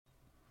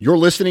You're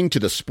listening to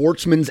the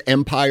Sportsman's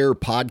Empire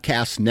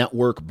Podcast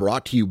Network,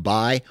 brought to you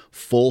by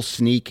Full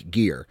Sneak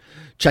Gear.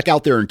 Check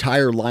out their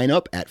entire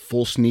lineup at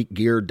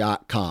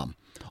fullsneakgear.com.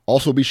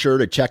 Also be sure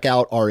to check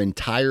out our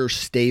entire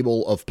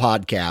stable of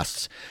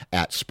podcasts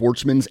at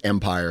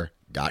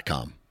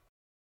sportsmansempire.com.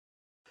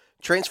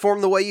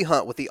 Transform the way you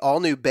hunt with the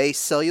all-new Base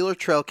cellular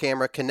trail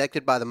camera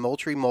connected by the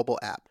Moultrie mobile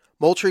app.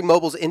 Moultrie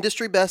Mobile's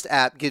industry-best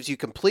app gives you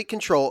complete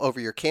control over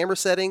your camera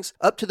settings,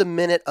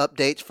 up-to-the-minute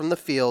updates from the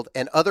field,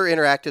 and other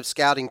interactive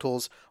scouting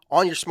tools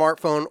on your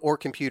smartphone or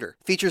computer.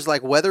 Features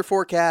like weather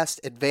forecast,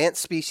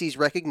 advanced species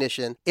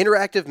recognition,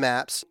 interactive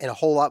maps, and a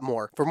whole lot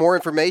more. For more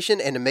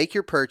information and to make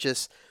your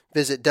purchase,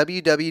 visit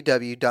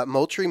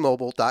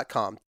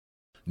www.moultriemobile.com.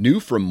 New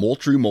from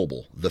Moultrie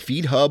Mobile, the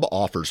Feed Hub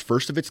offers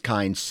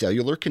first-of-its-kind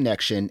cellular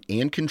connection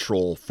and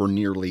control for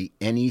nearly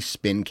any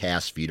spin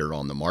cast feeder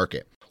on the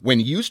market. When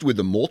used with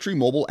the Moultrie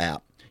mobile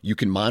app, you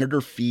can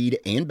monitor feed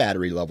and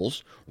battery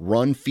levels,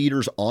 run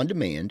feeders on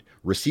demand,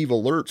 receive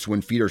alerts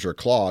when feeders are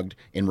clogged,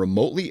 and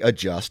remotely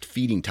adjust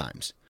feeding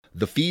times.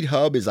 The Feed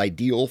Hub is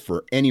ideal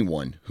for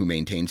anyone who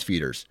maintains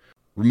feeders.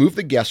 Remove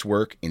the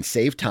guesswork and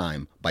save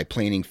time by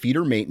planning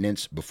feeder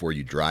maintenance before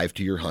you drive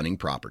to your hunting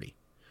property.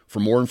 For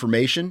more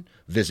information,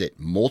 visit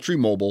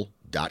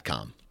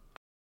moultriemobile.com.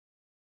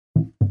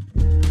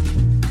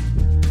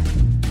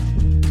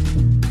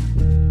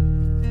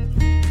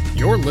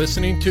 You're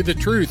listening to The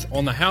Truth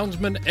on the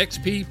Houndsman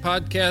XP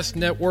Podcast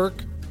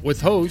Network with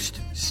host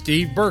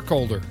Steve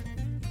Burkholder.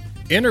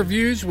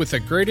 Interviews with the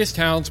greatest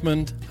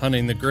houndsmen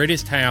hunting the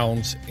greatest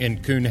hounds in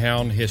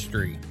coonhound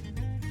history.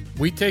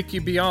 We take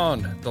you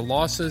beyond the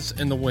losses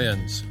and the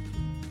wins.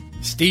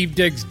 Steve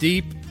digs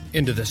deep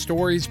into the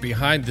stories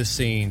behind the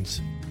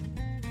scenes.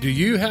 Do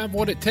you have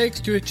what it takes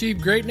to achieve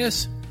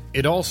greatness?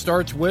 It all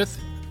starts with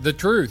the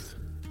truth.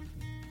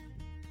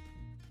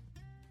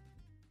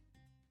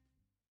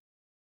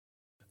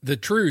 The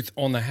Truth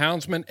on the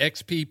Houndsman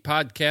XP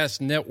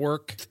Podcast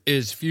Network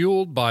is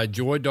fueled by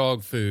Joy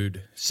Dog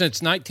Food.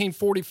 Since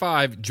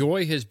 1945,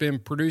 Joy has been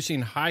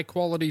producing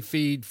high-quality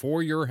feed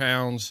for your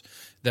hounds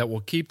that will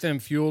keep them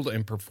fueled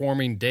and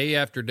performing day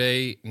after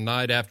day,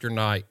 night after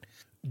night.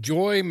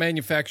 Joy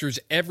manufactures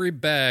every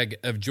bag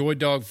of Joy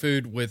Dog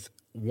Food with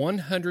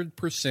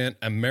 100%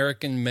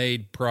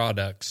 American-made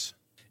products.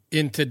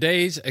 In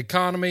today's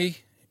economy,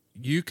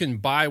 you can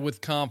buy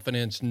with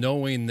confidence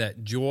knowing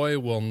that Joy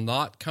will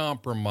not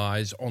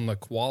compromise on the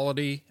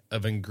quality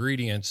of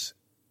ingredients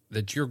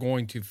that you're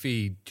going to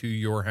feed to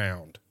your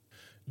hound.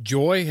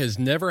 Joy has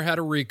never had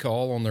a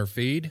recall on their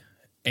feed,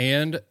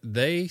 and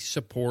they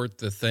support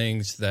the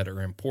things that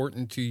are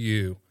important to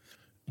you.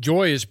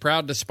 Joy is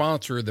proud to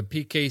sponsor the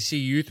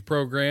PKC Youth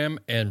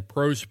Program and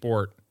Pro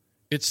Sport.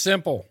 It's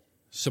simple.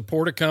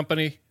 Support a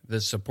company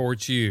that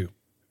supports you.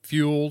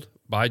 Fueled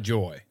by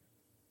Joy.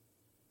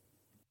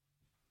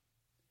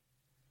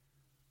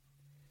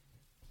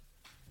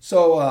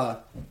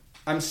 So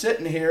I'm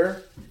sitting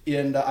here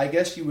in, I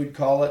guess you would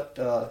call it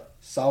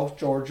South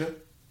Georgia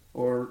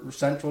or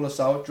central to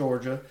South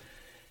Georgia.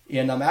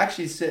 And I'm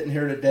actually sitting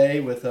here today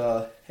with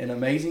an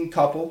amazing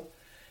couple,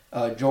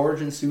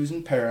 George and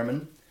Susan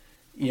Perriman.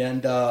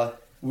 And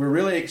we're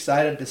really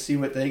excited to see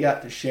what they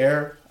got to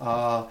share.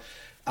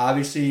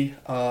 Obviously,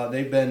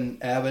 they've been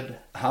avid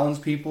hounds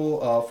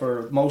people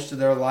for most of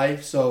their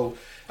life. So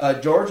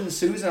George and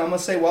Susan, I'm going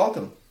to say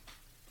welcome.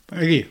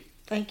 Thank you.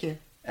 Thank you.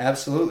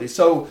 Absolutely.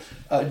 So,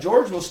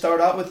 George, we'll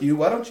start out with you.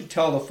 Why don't you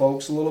tell the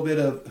folks a little bit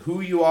of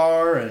who you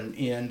are and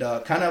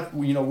kind of,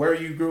 where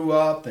you grew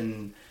up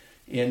and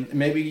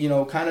maybe,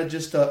 kind of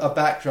just a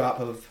backdrop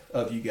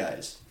of you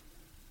guys.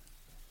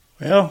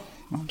 Well,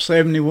 I'm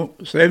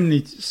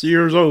 70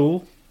 years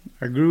old.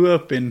 I grew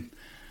up I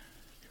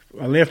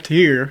left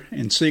here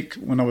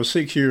when I was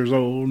 6 years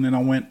old, and then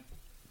I went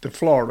to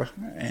Florida,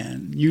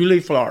 and Yulee,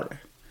 Florida.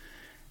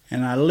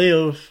 And I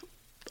lived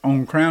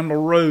on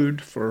Crandall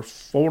Road for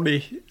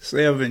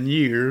 47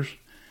 years.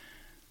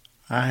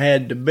 I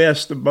had the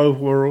best of both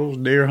worlds,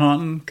 deer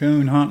hunting,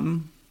 coon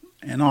hunting,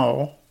 and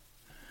all.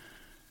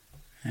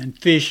 And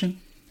fishing,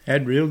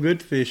 had real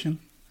good fishing.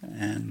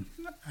 And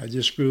I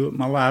just grew up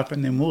my life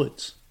in them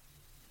woods.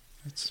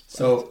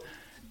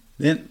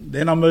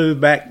 Then I moved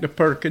back to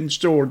Perkins,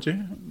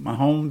 Georgia, my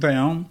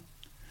hometown.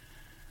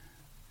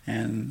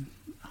 And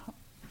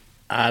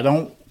I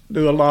don't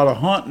do a lot of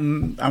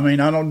hunting. I mean,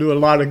 I don't do a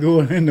lot of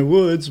going in the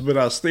woods, but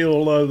I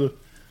still love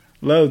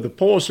the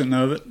portion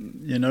of it.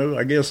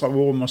 I guess I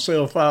wore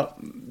myself out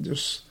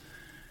just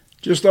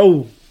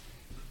old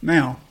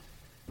now.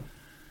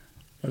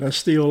 But I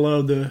still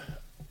love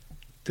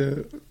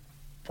to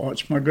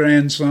watch my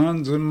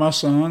grandsons and my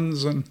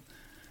sons, and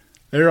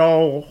they're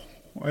all,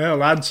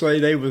 well, I'd say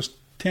they was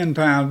 10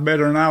 times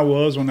better than I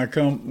was when I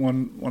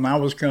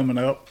was coming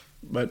up.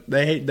 But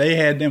they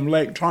had them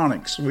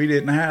electronics. We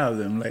didn't have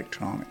them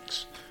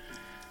electronics.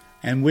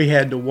 And we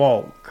had to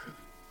walk.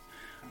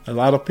 A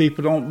lot of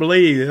people don't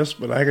believe this,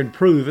 but I can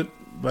prove it.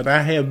 But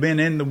I have been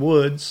in the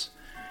woods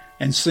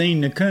and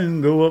seen the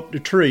coon go up the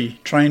tree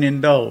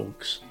training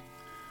dogs.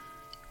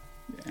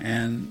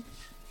 And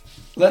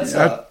let's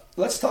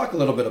let's talk a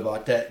little bit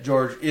about that,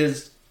 George.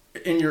 Is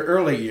in your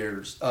early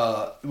years,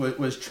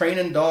 was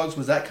training dogs,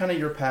 was that kind of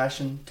your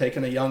passion,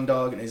 taking a young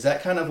dog, and is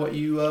that kind of what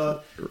you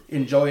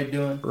enjoyed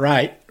doing?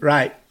 Right.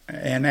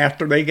 And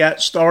after they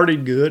got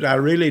started good, I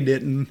really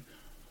didn't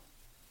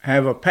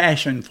have a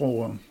passion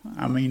for them.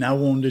 I mean, I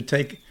wanted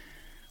to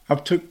I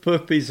took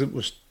puppies that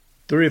was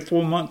 3 or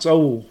 4 months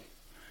old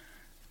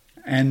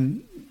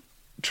and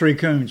tree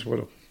coons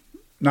with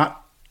them.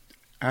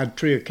 I'd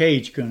tree a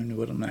cage coon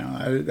with them now.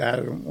 I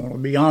don't want to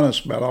be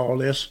honest about all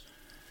this,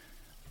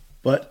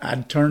 but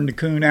I'd turn the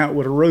coon out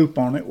with a rope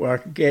on it where I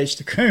could catch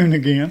the coon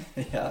again.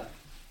 Yeah.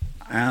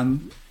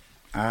 And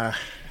I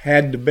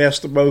had the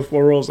best of both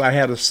worlds. I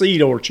had a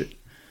seed orchard,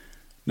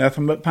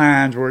 nothing but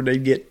pines where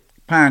they'd get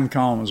pine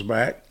cones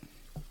back.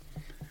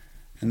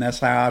 And that's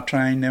how I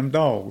trained them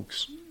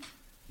dogs.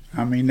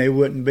 I mean, they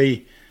wouldn't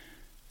be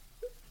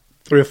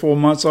 3 or 4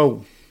 months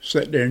old,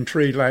 sit there and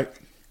tree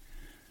like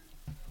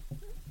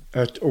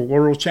a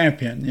world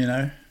champion, you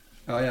know.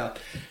 Oh yeah.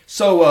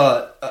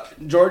 So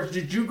George,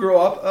 did you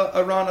grow up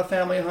around a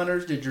family of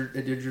hunters? Did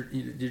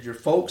your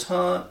folks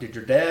hunt? Did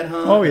your dad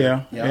hunt? Oh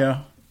yeah.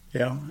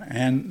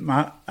 And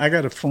I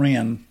got a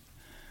friend.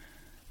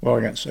 Well,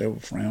 I got several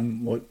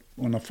friends.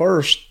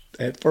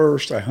 At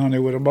first I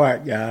hunted with a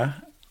black guy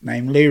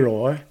named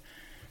Leroy.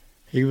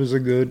 He was a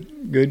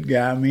good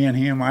guy. Me and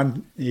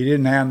him, he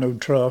didn't have no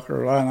truck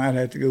or a lot, and I'd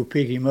have to go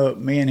pick him up.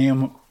 Me and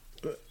him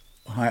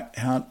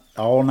hunt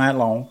all night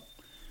long,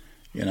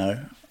 you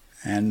know.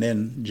 And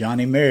then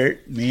Johnny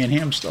Merritt, me and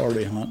him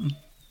started hunting.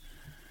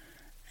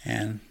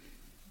 And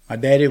my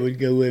daddy would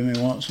go with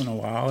me once in a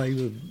while. He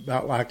was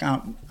about like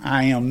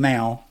I am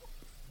now,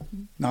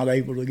 not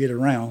able to get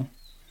around.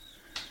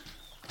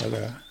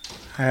 But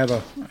I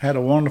had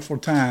a wonderful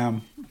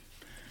time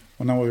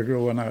when I was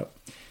growing up.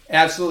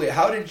 Absolutely.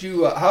 How did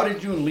you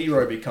and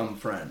Leroy become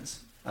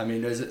friends? I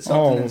mean, is it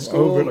something in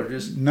school or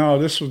just? No,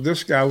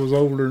 this guy was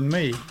older than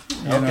me.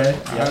 You okay.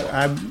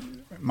 know,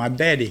 my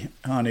daddy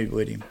hunted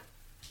with him.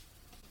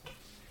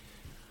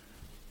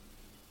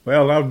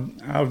 Well,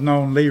 I've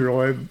known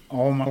Leroy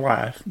all my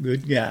life,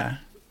 good guy,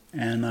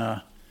 and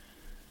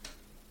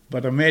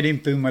but I met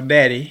him through my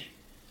daddy,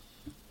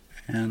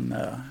 and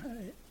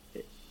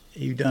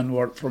he done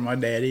work for my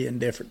daddy and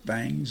different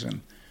things,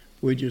 and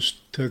we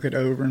just took it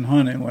over and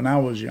hunted when I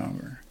was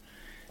younger.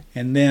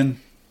 And then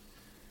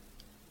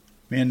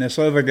me and this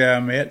other guy I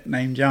met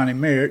named Johnny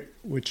Merritt,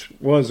 which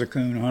was a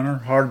coon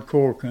hunter,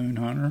 hardcore coon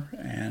hunter,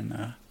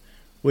 and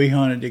we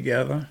hunted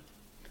together.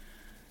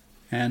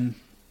 And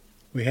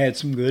we had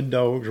some good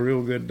dogs,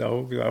 real good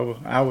dogs.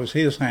 I was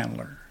his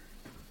handler.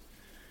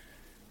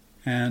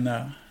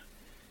 And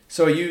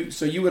so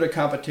you would have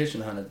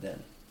competition hunted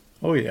then?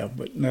 Oh yeah,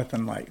 but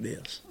nothing like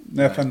this.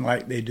 Nothing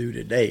like they do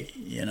today,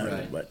 you know.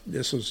 Right. But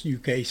this was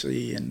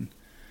UKC and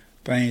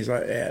things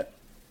like that.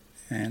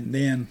 And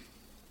then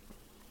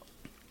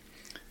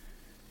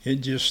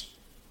it just.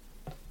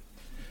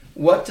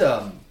 What?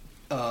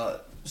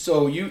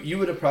 So you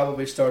would have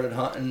probably started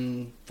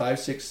hunting 5,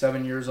 6,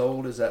 7 years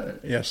old. Is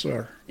that? Yes,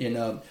 sir.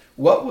 And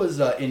what was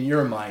in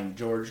your mind,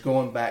 George?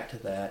 Going back to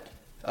that,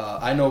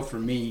 I know for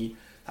me,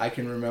 I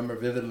can remember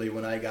vividly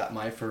when I got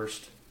my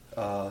first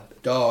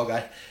dog.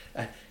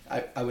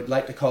 I would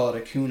like to call it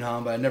a coon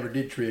hound, but I never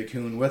did tree a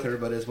coon with her.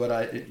 But as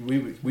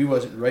we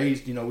wasn't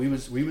raised, you know, we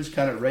was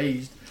kind of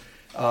raised,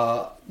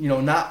 you know,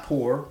 not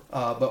poor,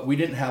 but we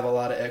didn't have a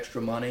lot of extra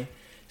money.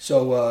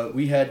 So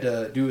we had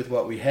to do with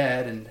what we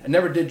had, and I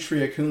never did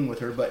tree a coon with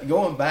her. But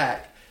going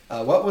back,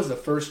 what was the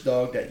first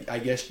dog that I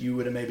guess you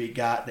would have maybe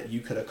got that you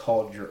could have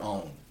called your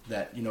own,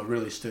 that, you know,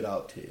 really stood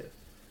out to you?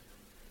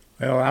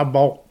 Well, I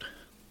bought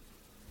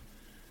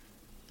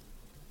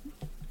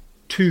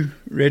 2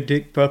 red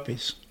tick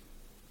puppies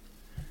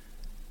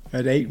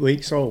at 8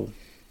 weeks old.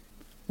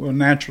 Well,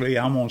 naturally,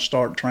 I'm going to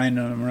start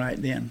training them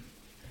right then.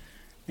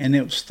 And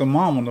it was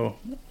phenomenal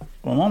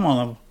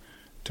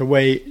the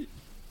way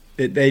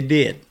that they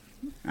did.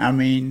 I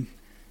mean,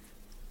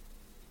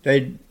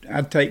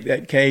 I'd take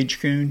that cage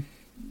coon,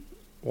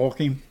 walk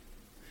him,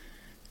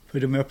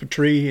 put him up a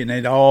tree, and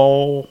they'd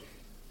all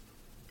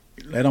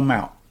let them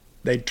out.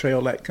 They'd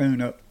trail that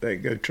coon up,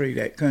 they'd go tree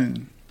that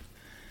coon.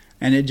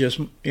 And it just,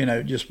 you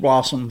know, just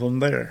blossomed from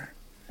there.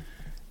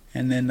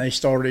 And then they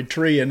started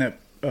treeing at,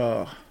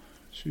 I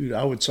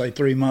would say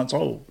 3 months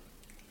old.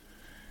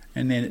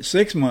 And then at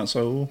 6 months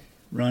old,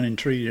 running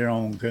tree their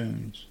own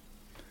coons.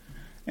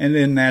 And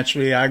then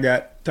naturally I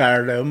got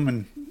tired of them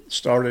and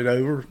started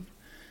over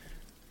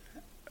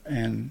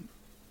and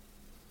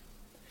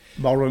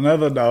bought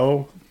another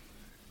dog,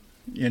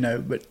 you know,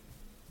 but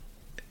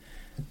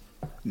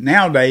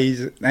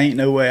nowadays there ain't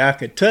no way I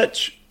could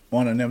touch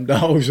one of them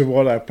dogs of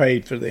what I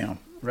paid for them.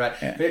 Right.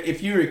 Yeah.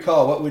 If you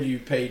recall, what would you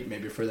pay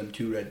maybe for them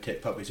 2 red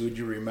tick puppies? Would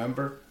you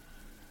remember?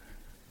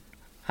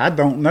 I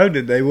don't know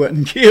that they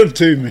wouldn't give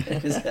to me.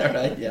 Is that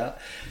right? Yeah,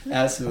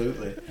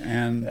 absolutely.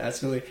 And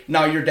absolutely.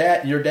 Now your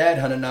dad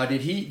hunted. Now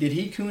did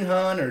he coon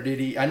hunt, or did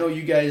he? I know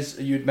you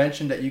had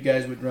mentioned that you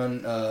guys would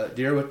run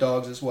deer with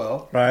dogs as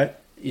well. Right.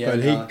 Yeah,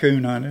 but he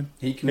coon hunted.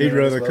 He'd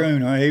rather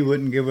coon hunt. He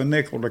wouldn't give a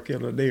nickel to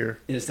kill a deer.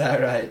 Is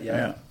that right?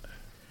 Yeah.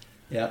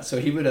 Yeah. So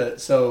he would have.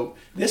 So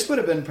this would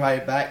have been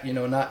probably back.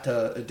 Not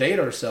to date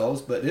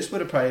ourselves, but this would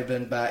have probably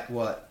been back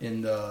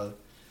in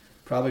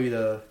probably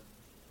the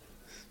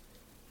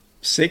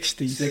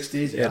 60s.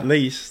 60s, at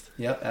least.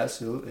 Yep.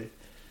 Absolutely.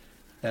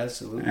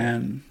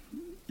 And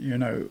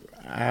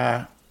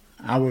I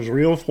was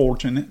real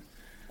fortunate.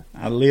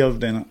 I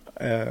lived in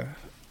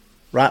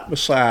right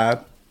beside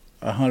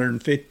a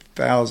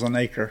 150,000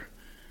 acre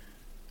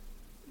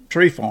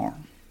tree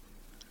farm,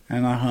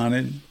 and I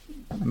hunted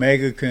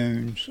mega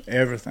coons,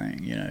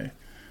 everything.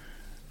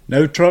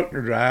 No truck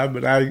to drive,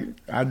 but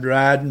I'd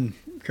ride and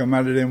come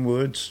out of them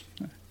woods,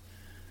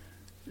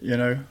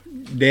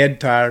 dead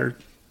tired,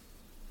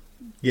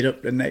 get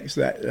up the next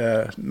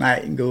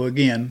night and go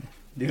again.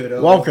 Do it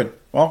over.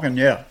 Walking,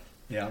 yeah.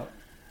 Yeah.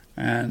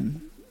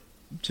 And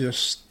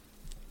just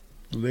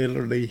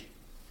literally,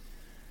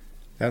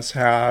 that's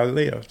how I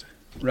lived.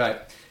 Right.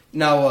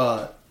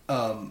 Now,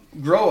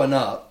 growing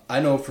up, I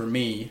know for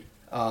me,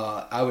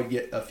 I would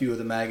get a few of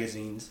the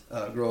magazines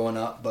growing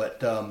up,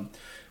 but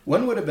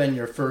when would have been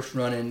your first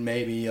run-in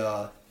maybe,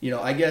 I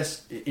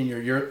guess in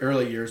your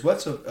early years,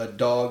 what's a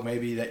dog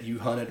maybe that you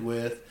hunted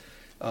with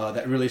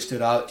that really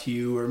stood out to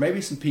you, or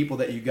maybe some people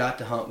that you got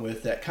to hunt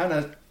with that kind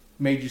of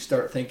made you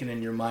start thinking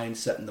in your mind,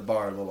 setting the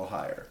bar a little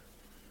higher?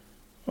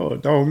 Oh, a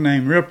dog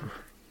named Ripper.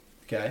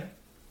 Okay.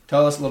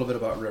 Tell us a little bit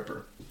about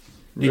Ripper.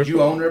 Did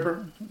you own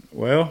Ripper?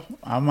 Well,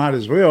 I might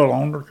as well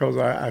own her because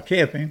I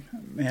kept him.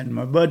 And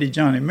my buddy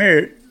Johnny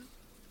Merritt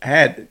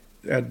had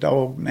a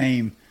dog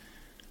named,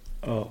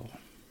 let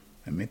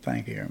me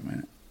think here a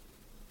minute,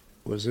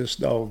 was this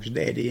dog's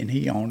daddy, and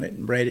he owned it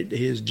and bred it to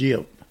his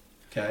Jip.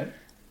 Okay.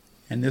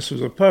 And this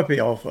was a puppy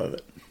off of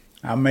it.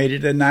 I made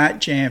it a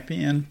night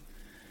champion,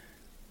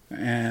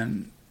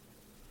 and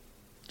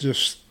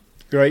just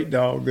great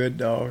dog, good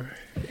dog,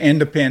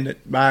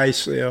 independent by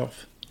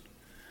himself.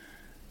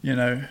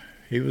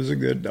 He was a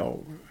good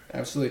dog.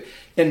 Absolutely.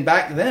 And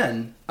back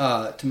then,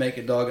 to make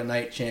a dog a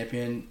night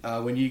champion,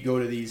 when you go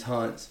to these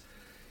hunts,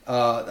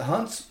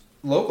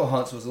 local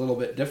hunts was a little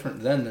bit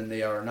different then than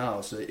they are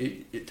now. So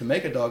to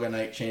make a dog a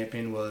night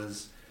champion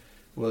was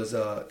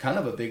kind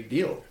of a big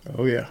deal.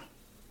 Oh, yeah.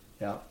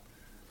 Yeah.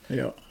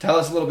 Yeah. Tell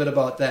us a little bit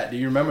about that. Do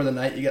you remember the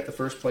night you got the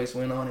first place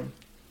win on him?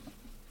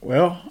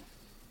 Well,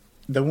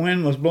 the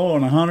wind was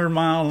blowing 100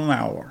 miles an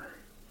hour,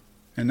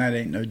 and that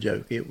ain't no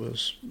joke. It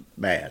was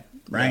bad.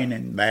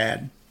 Raining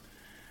bad.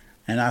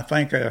 And I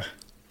think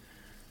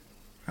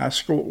I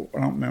scored, I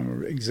don't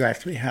remember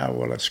exactly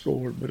what I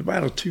scored, but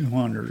about a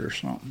 200 or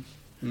something.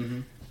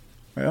 Mm-hmm.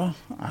 Well,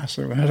 I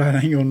said,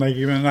 that ain't going to make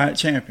him a night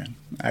champion.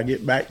 I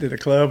get back to the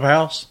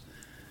clubhouse.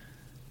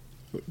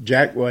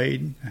 Jack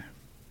Wade,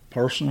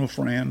 personal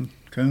friend,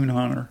 coon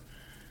hunter.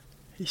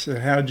 He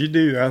said, "How'd you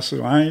do?" I said,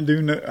 I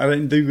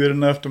didn't do good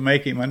enough to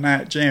make him a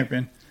night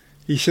champion.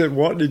 He said,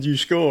 "What did you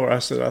score?" I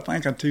said, "I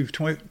think I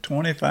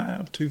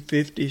 225,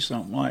 250,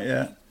 something like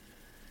that."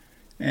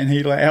 And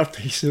he laughed.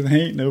 He said,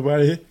 ain't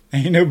nobody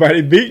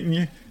beating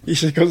you. He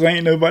said, "Because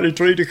ain't nobody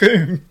treat a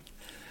coon." And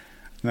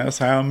that's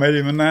how I made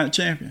him a night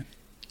champion.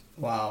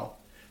 Wow.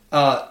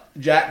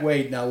 Jack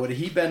Wade, now, would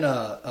he been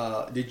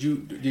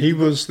He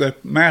was the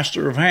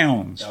master of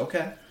hounds.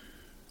 Okay.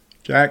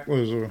 Jack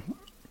was a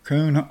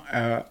coon,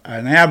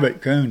 an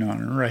avid coon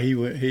hunter.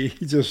 He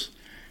just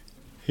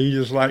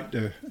liked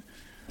to,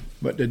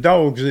 but the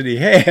dogs that he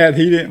had,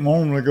 he didn't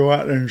want them to go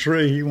out there and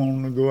tree. He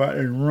wanted them to go out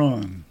there and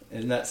run.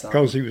 Isn't that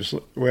something? Because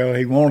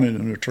he wanted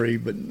them to tree,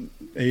 but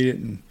he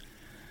didn't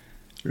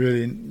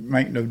really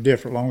make no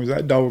difference. As long as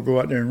that dog would go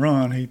out there and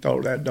run, he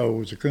thought that dog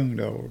was a coon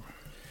dog.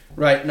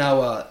 Right.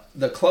 Now,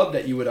 the club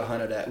that you would have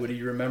hunted at, would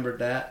you remember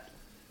that?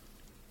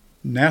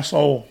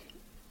 Nassau,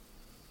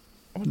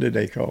 what did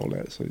they call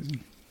that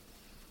season?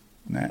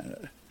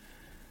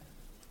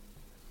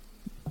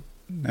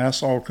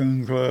 Nassau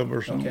Coon Club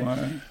or something like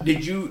that.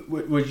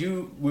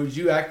 Was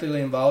you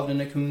actively involved in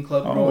the coon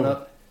club growing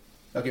up?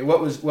 Okay,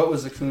 what was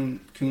the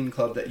coon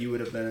club that you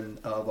would have been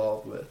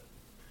involved with?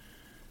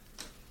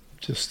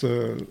 Just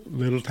a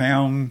little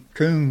town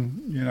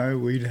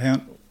coon, we'd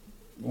hunt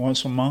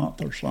once a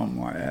month or something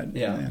like that.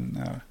 Yeah.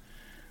 And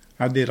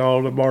I did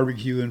all the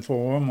barbecuing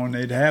for them when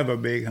they'd have a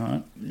big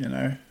hunt,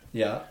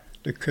 Yeah.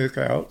 The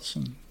cookouts,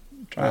 and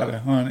try to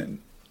hunt it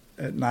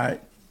at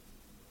night.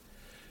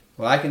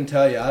 Well, I can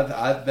tell you,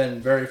 I've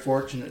been very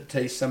fortunate to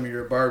taste some of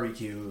your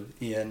barbecue,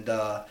 and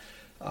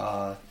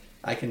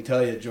I can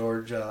tell you,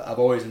 George, I've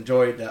always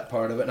enjoyed that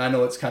part of it, and I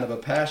know it's kind of a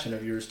passion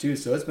of yours too.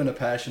 So it's been a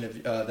passion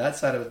of that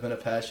side of it's been a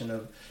passion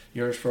of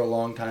yours for a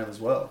long time as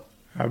well.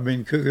 I've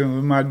been cooking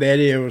with my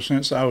daddy ever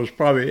since I was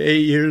probably 8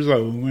 years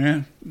old,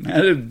 man.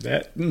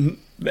 That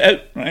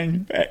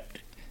brings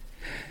back.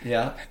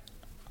 Yeah.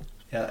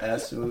 Yeah,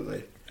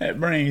 absolutely. That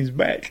brings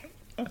back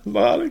a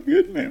lot of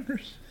good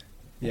memories.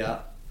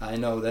 Yeah, I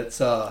know.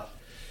 That's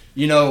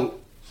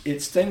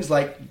it's things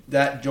like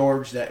that,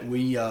 George, that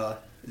we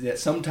that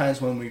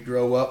sometimes when we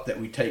grow up that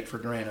we take for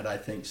granted. I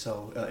think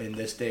so in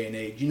this day and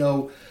age.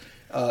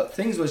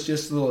 Things was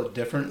just a little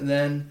different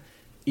then.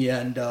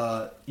 And,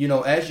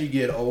 as you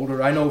get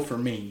older, I know for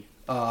me,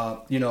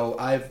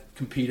 I've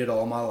competed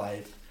all my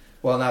life.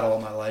 Well, not all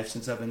my life,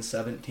 since I've been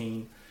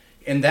 17.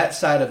 And that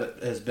side of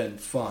it has been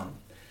fun.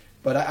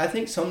 But I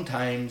think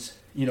sometimes,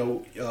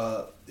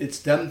 it's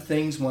them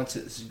things once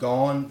it's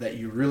gone that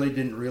you really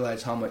didn't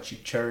realize how much you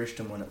cherished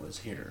them when it was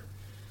here.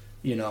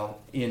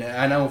 And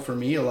I know for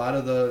me, a lot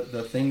of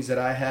the things that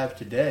I have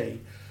today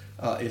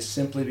is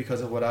simply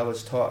because of what I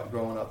was taught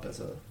growing up as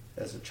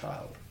a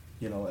child,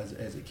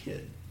 as a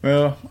kid.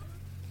 Well,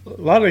 a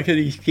lot of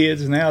these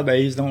kids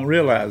nowadays don't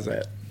realize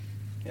that.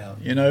 Yeah.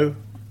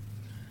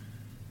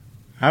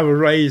 I was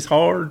raised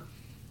hard,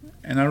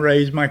 and I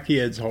raised my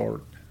kids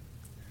hard.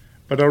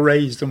 But I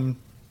raised them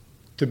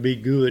to be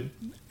good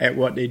at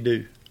what they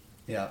do.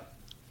 Yeah.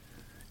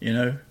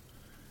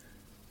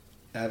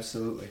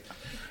 Absolutely.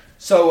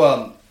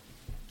 So,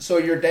 so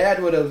your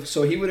dad would have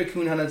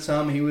coon hunted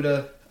some. He would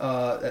have.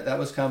 That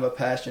was kind of a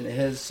passion of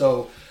his.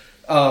 So,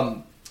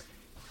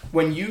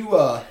 when you,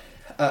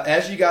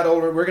 as you got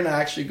older, we're going to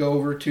actually go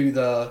over to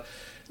the.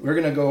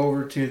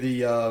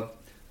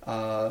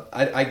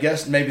 I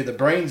guess maybe the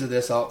brains of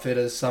this outfit,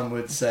 as some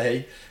would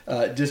say.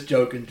 Just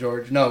joking,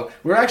 George. No,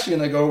 we're actually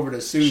going to go over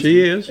to Susan.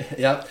 She is.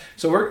 Yep.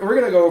 So we're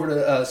going to go over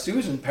to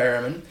Susan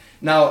Perriman.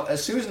 Now,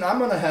 Susan, I'm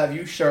going to have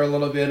you share a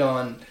little bit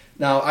on.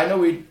 Now, I know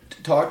we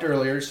talked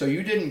earlier, so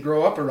you didn't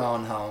grow up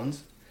around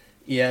hounds,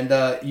 and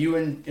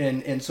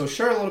so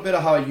share a little bit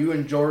of how you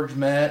and George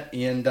met,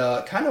 and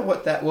kind of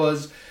what that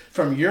was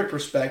from your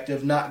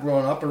perspective, not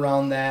growing up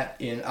around that.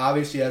 And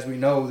obviously, as we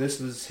know, this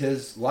was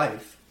his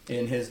life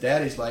and his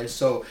daddy's life.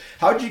 So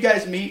how did you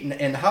guys meet,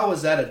 and how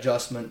was that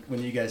adjustment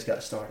when you guys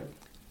got started?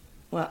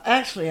 Well,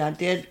 actually, I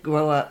did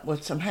grow up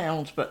with some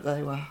hounds, but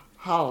they were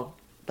hog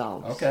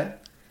dogs. Okay.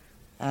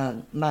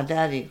 My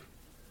daddy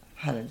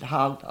hunted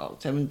hog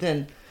dogs, and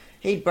then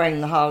he'd bring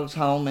the hogs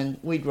home, and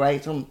we'd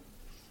raise them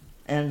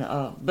and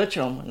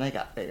butcher them when they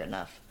got big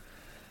enough.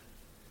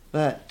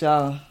 But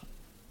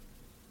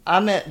I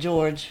met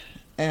George,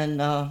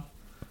 and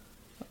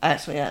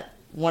actually at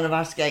one of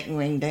our skating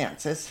ring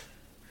dances,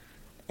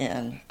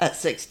 and at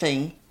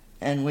 16,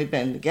 and we've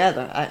been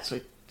together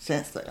actually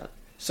since then.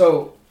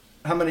 So,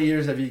 how many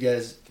years have you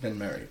guys been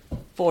married?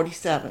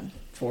 47.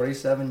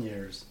 47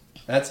 years.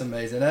 That's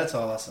amazing. That's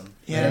awesome.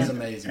 Yeah. That's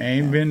amazing.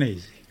 Ain't been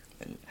easy.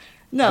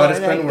 No, But it's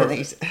it been ain't worth been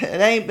it. easy.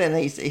 It ain't been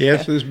easy.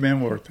 Yes, it's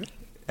been worth it.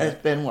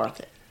 It's been worth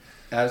it.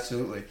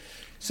 Absolutely.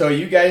 So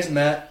you guys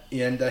met,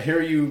 and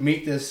here you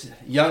meet this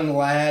young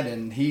lad,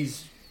 and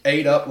he's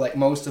ate up like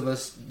most of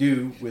us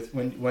do.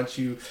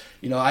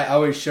 I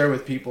always share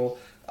with people.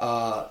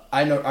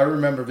 I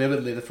remember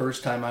vividly the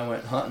first time I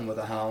went hunting with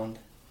a hound,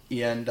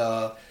 and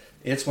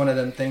it's one of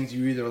them things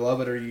you either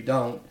love it or you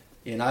don't.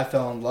 And I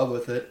fell in love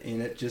with it,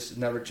 and it just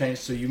never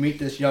changed. So you meet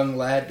this young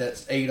lad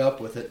that's ate up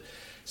with it.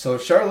 So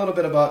share a little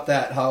bit about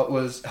that.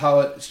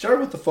 Share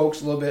with the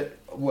folks a little bit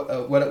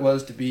what it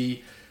was to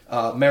be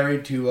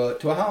married to a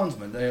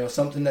houndsman.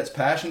 Something that's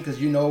passion, because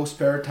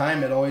spare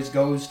time it always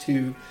goes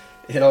to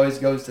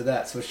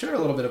that. So share a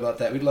little bit about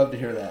that. We'd love to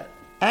hear that.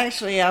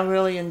 Actually, I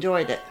really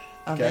enjoyed it.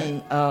 I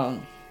mean,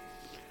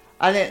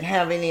 I didn't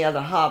have any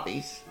other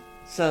hobbies,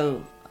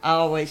 so I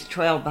always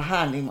trailed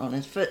behind him on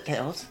his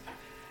foottails.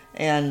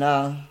 And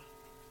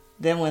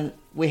then when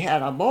we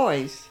had our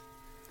boys,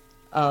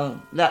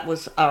 that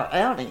was our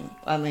outing.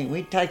 I mean,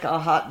 we'd take our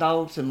hot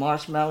dogs and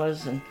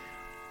marshmallows, and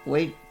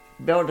we'd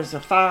build us a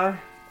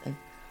fire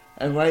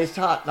and raised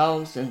hot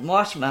dogs and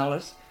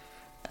marshmallows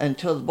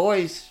until the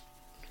boys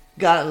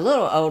got a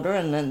little older,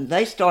 and then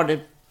they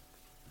started,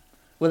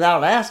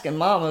 without asking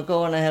Mama,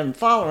 going ahead and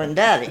following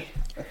Daddy.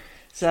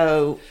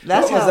 So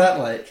that's what was that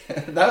like?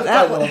 That was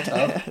probably a little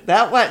tough.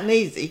 That wasn't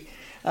easy.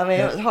 I mean,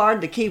 it was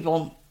hard to keep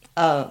them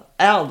out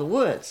of the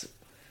woods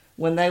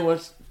when they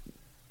was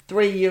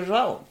 3 years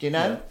old,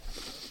 Yeah.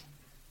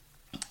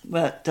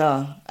 But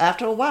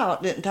after a while,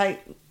 it didn't take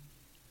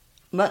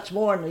much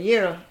more than a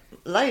year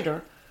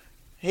later,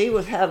 he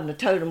was having a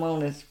totem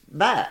on his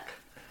back,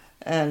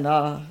 and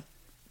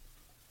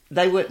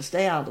they wouldn't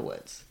stay out of the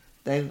woods.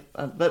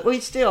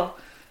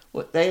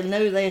 But they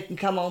knew they could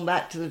come on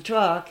back to the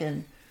truck,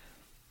 and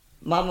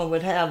Mama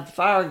would have the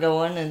fire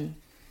going and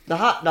the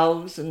hot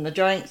dogs and the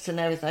drinks and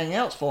everything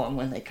else for them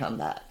when they come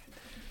back.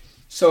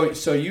 So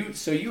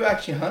you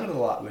actually hunted a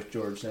lot with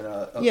George then?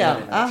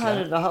 Yeah, I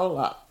hunted a whole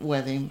lot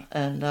with him,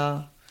 and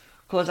of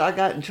course I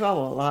got in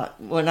trouble a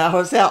lot when I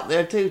was out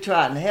there too,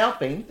 trying to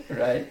help him.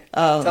 Right.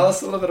 Tell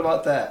us a little bit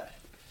about that.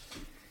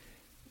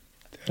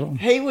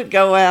 He would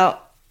go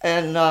out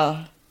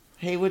and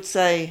he would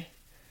say,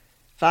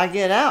 "If I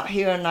get out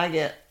here and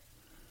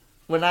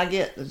when I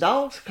get the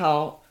dogs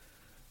caught,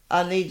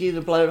 I need you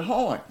to blow the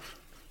horn."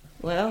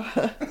 Well,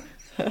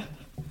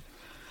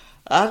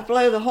 I'd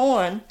blow the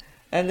horn,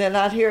 and then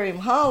I'd hear him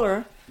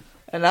holler,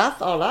 and I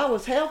thought I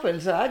was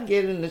helping, so I'd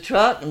get in the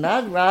truck and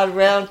I'd ride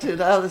around to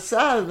the other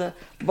side of the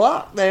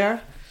block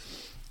there,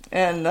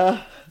 and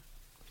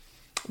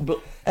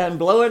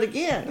blow it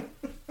again.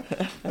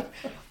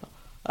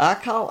 I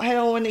caught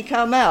hell when he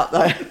come out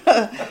though.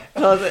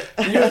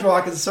 You was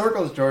walking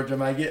circles, George.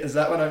 Is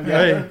that what I'm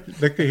getting? Hey,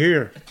 look at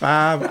here.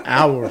 5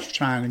 hours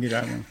trying to get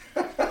out of him.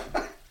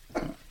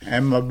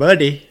 And my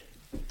buddy,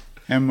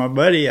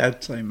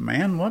 I'd say,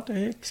 man, what the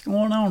heck's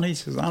going on? He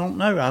says, I don't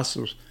know. I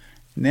says,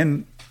 and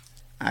then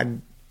I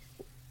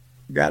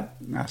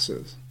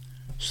says,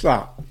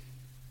 stop.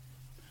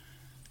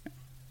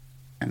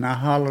 And I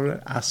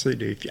hollered, I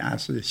said,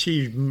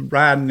 she's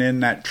riding in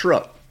that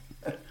truck.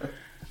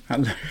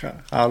 I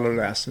hollered,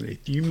 I said,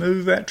 if you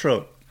move that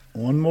truck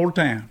one more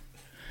time,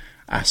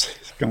 I said,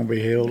 it's going to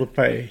be hell to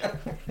pay.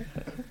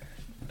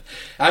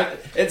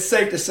 It's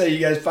safe to say you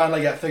guys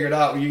finally got figured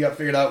out. You got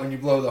figured out when you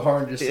blow the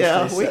horn.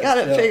 Yeah, we got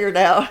it figured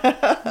out.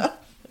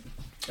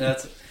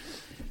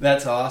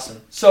 That's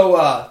awesome.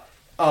 So,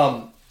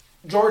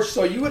 George,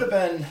 so you would have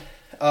been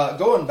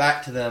going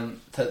back to them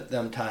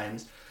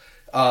times.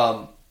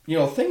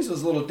 Things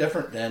was a little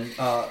different then.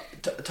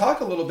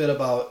 Talk a little bit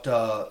about,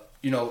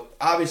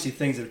 obviously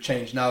things have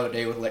changed now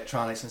today with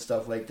electronics and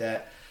stuff like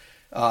that.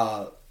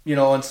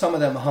 On some of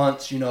them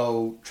hunts,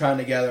 trying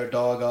to gather a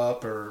dog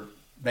up or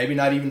maybe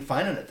not even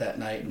finding it that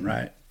night.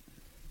 Right.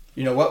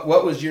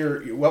 What would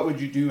you do? What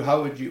would you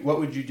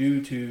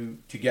do to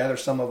gather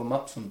some of them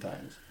up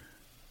sometimes?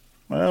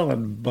 Well,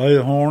 I'd blow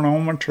the horn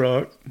on my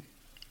truck.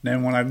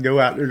 Then when I'd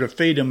go out there to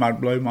feed them, I'd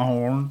blow my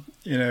horn,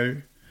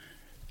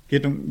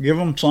 give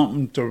them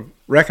something to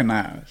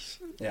recognize,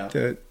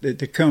 to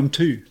come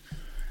to.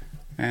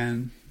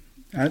 And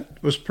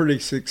that was pretty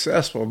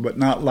successful, but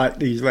not like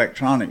these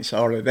electronics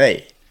are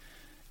today.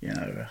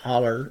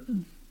 Holler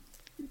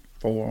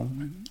for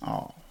them and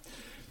all.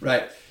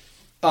 Right.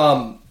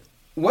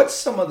 What's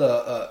some of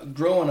the,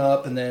 growing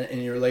up and then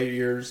in your later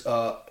years,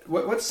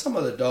 what's some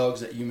of the dogs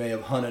that you may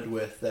have hunted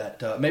with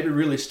that maybe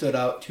really stood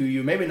out to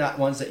you? Maybe not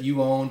ones that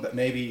you owned, but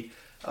maybe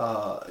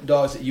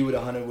dogs that you would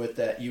have hunted with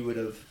that you would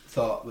have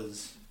thought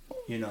was,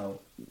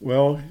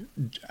 Well,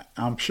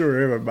 I'm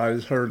sure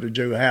everybody's heard of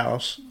Joe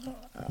House.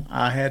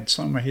 I had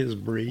some of his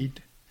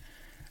breed.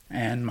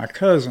 And my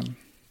cousin,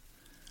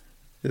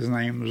 his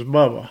name was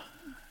Bubba.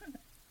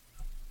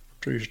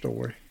 True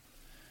story.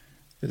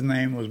 His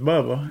name was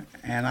Bubba,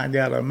 and I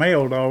got a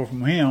male dog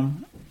from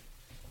him,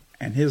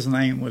 and his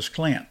name was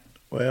Clint.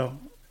 Well,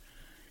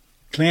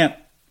 Clint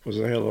was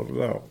a hell of a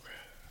dog,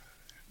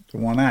 the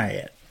one I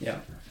had. Yeah.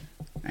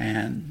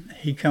 And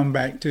he come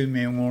back to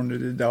me and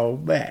wanted the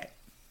dog back,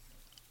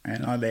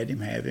 and I let him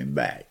have him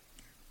back.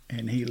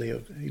 And he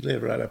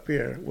lived right up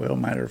here. Well,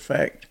 matter of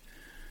fact,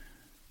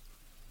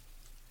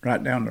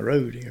 right down the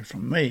road here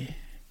from me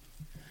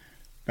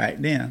back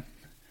then.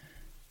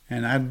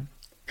 And I'd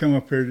come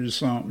up here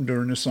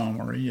during the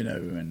summer,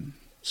 and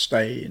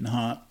stay and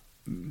hunt.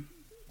 And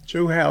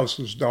Joe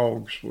House's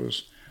dogs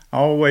I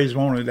always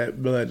wanted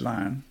that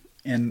bloodline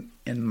in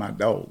my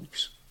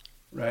dogs.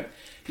 Right.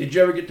 Did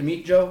you ever get to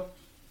meet Joe?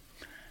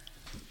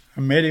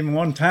 I met him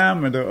one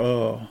time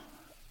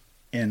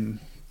in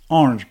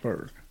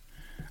Orangeburg.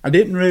 I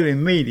didn't really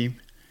meet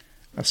him.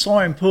 I saw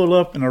him pull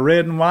up in a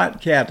red and white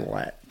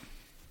Cadillac,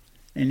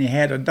 and he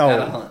had a dog.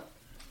 At a hunt.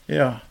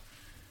 Yeah.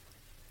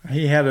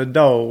 He had a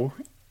dog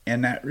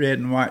in that red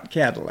and white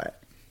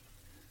Cadillac.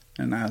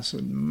 And I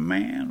said,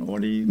 man,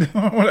 what are you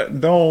doing with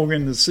that dog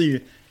in the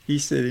sea? He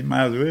said he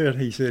might as well.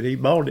 He said he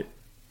bought it.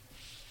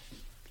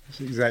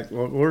 That's exactly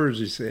what words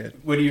he said.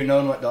 Would you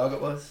known what dog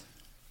it was?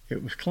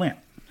 It was Clint.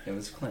 It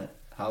was Clint.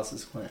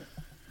 House's Clint.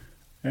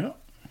 Yeah.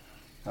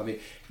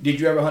 Did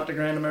you ever hunt the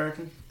Grand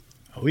American?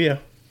 Oh, yeah.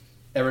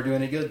 Ever do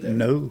any good there?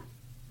 No.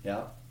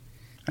 Yeah.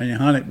 I didn't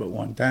hunt it but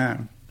one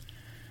time.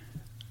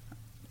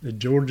 The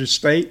Georgia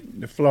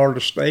State, the Florida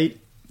State,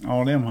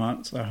 all them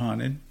hunts I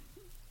hunted.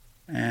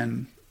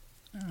 And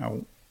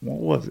what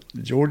was it?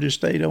 The Georgia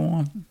State I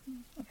won?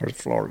 Or the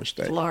Florida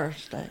State? Florida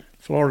State.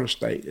 Florida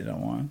State that I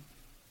won.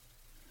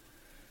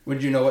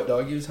 Would you know what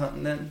dog you was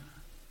hunting then?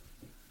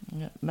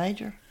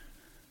 Major?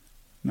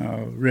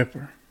 No,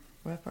 Ripper.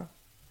 Ripper.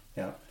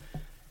 Yeah.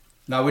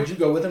 Now, would you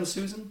go with him,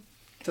 Susan,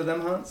 to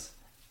them hunts?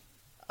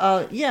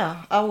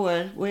 Yeah, I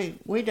would.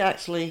 We'd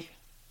actually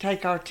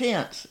take our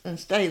tents and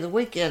stay the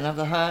weekend of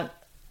the hunt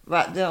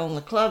right there on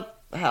the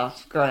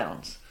clubhouse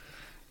grounds.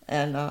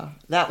 And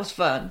that was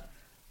fun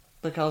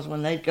because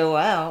when they'd go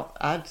out,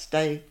 I'd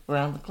stay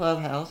around the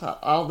clubhouse,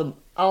 all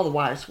the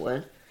wives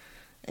would,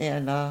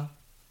 and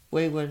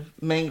we would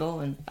mingle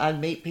and I'd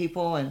meet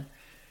people and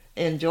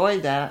enjoy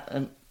that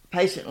and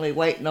patiently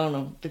waiting on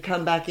them to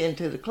come back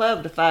into the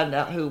club to find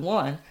out who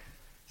won.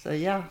 So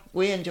yeah,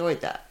 we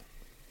enjoyed that.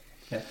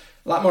 Yeah.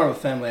 A lot more of a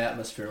family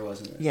atmosphere,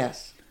 wasn't it?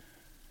 Yes.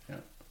 Yeah.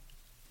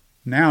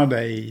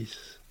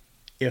 Nowadays,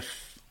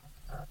 if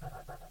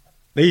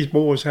these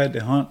boys had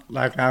to hunt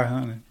like I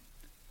hunted,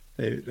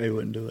 they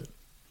wouldn't do it.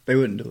 They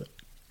wouldn't do it.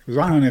 Because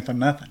I hunted for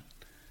nothing.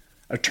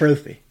 A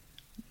trophy.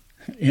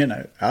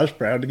 I was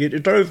proud to get the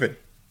trophy.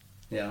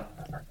 Yeah.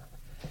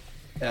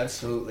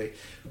 Absolutely.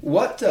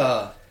 What,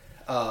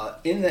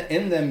 in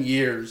them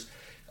years,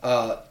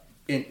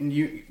 in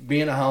you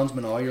being a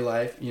houndsman all your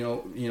life,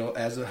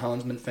 as a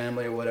houndsman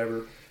family or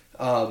whatever,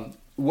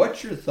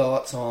 what's your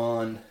thoughts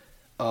on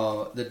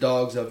the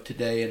dogs of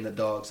today and the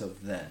dogs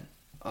of then?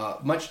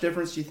 Much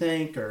difference, you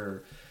think,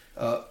 or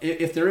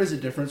if there is a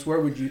difference,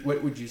 what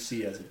would you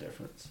see as a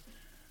difference?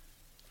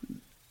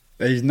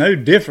 There's no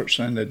difference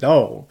in the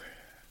dog.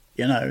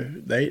 You know,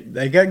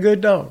 they got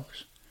good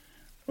dogs.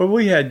 Well,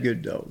 we had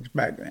good dogs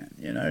back then,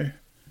 you know.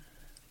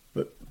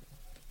 But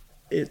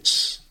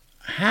it's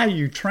how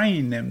you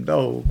train them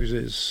dogs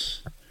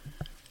is,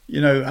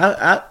 you know,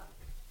 I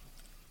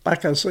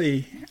like I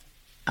say,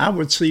 I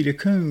would see the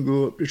coon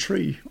go up the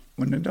tree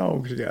when the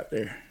dogs got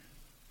there.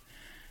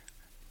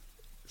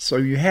 So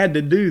you had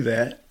to do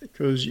that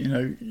because, you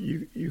know,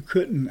 you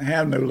couldn't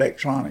have no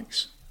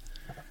electronics.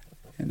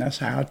 And that's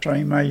how I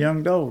trained my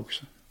young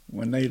dogs.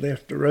 When they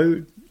left the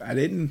road, I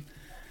didn't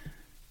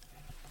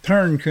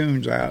turn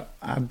coons out.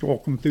 I'd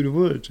walk them through the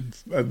woods. And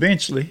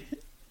eventually,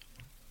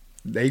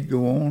 they'd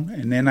go on,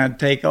 and then I'd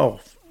take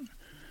off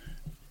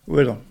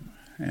with them.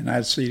 And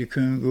I'd see the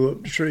coon go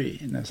up the tree.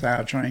 And that's how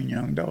I train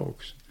young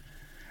dogs.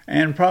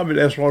 And probably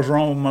that's what's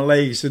wrong with my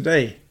legs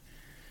today.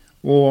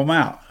 Wore them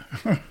out.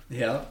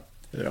 Yeah.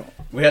 Yeah.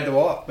 We had to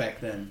walk back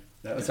then.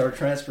 That was our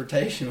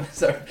transportation.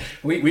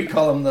 We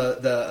call them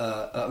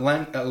the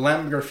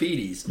lamb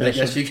graffitis, I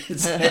guess you could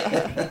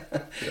say.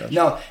 Yes.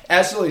 No,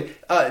 absolutely.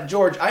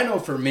 George, I know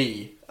for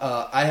me,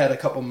 I had a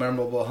couple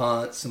memorable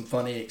hunts, some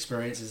funny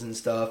experiences and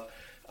stuff.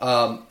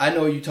 I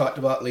know you talked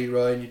about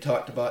Leroy and you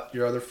talked about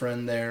your other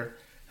friend there.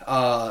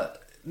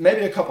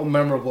 Maybe a couple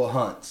memorable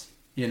hunts,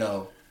 you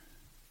know.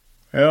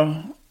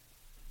 Well,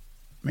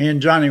 me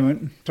and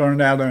Johnny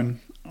turned out on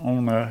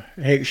a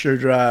Heckscher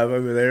Drive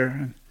over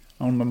there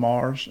on the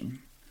Mars, and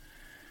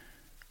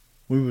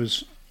we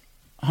was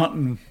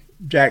hunting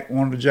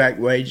one of the Jack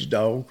Wade's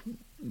dog.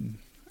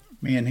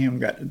 Me and him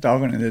got to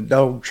talking, and the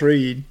dog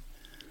treed.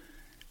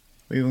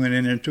 We went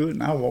in there to it,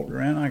 and I walked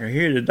around. I could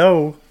hear the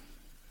dog.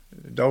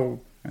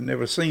 I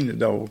never seen the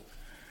dog,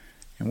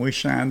 and we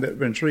shined up in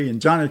the tree.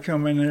 And Johnny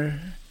come in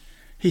there.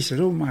 He said,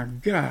 "Oh my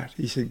God!"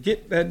 He said,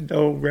 "Get that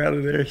dog out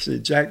of there." He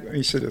said, "Jack,"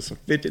 he said, "It's a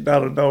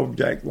 $50 dog.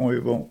 Jack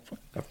won't want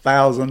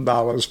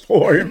 $1,000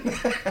 for him."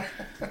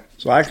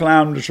 So I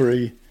climbed the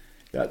tree,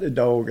 got the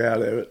dog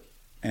out of it,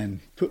 and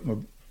put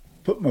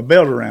my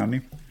belt around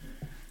him,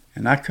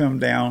 and I come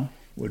down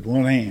with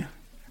one hand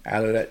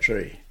out of that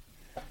tree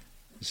and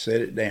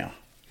set it down.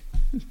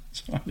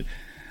 So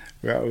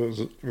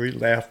we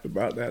laughed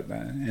about that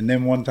then. And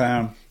then one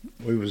time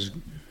we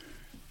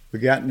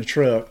got in the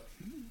truck,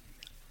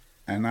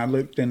 and I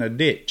looked in a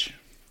ditch.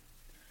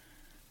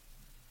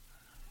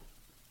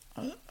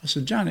 I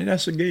said, "Johnny,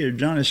 that's a gator."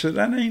 Johnny said,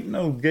 "That ain't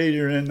no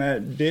gator in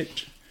that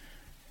ditch."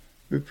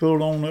 We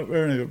pulled on up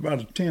there, and there was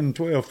about a 10,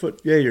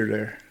 12-foot gator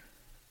there,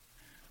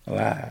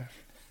 alive.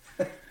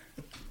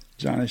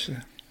 Johnny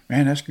said,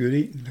 "Man, that's good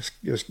eating. Let's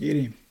just get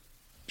him."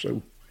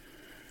 So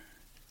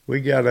we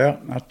got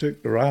out, and I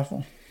took the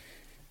rifle.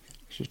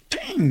 It was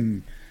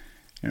ting,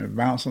 and it was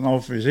bouncing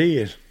off his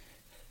head.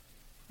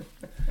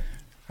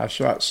 I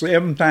shot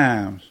 7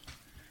 times,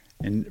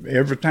 and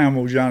every time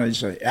old Johnny would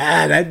say,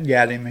 "That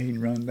got him," he'd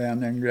run down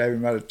there and grab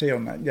him by the tail,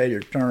 and that gator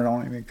turn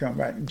on him and come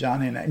back, and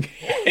Johnny and that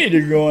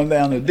gator going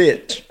down the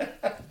ditch.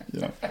 You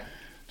know.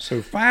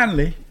 So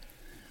finally,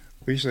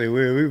 we say,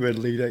 "Well, we better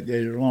leave that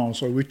gator alone."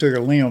 So we took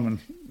a limb and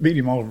beat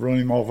him off, run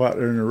him off out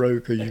there in the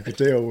road, because you could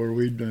tell where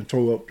we'd done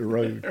tore up the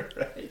road.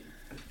 Right.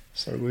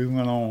 So we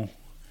went on,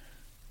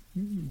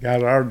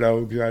 got our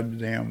dogs out of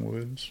the damn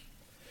woods.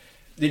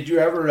 Did you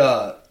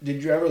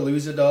ever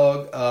lose a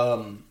dog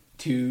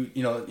to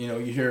you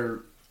hear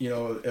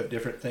of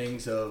different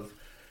things of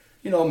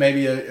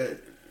maybe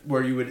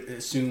where you would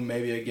assume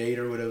maybe a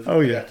gator would have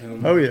got to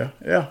him? Oh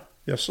yeah,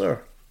 yes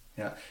sir.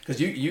 Yeah, because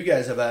you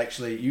guys have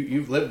actually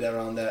you've lived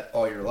around that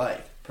all your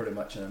life, pretty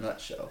much in a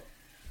nutshell.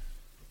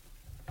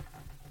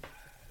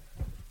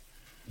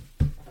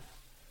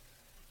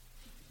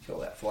 Kill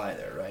that fly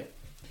there, right?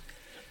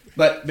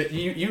 But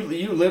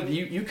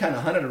you kind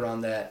of hunted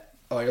around that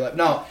all your life.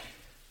 Now,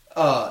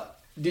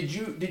 did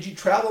you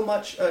travel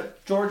much,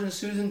 George and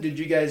Susan? Did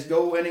you guys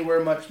go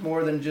anywhere much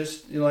more than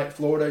just like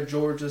Florida,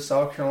 Georgia,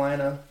 South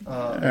Carolina?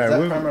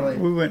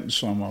 We went to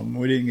some of them.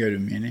 We didn't go to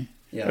many.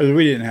 Yeah. Because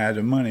we didn't have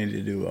the money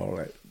to do all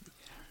that.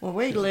 Well,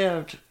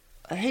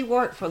 he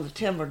worked for the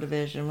timber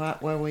division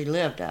right where we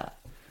lived at.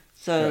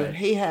 So Right.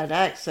 he had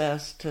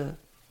access to,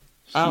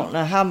 I don't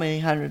know how many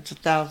hundreds of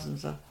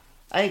thousands of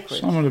acres.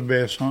 Some of the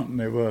best hunting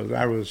there was.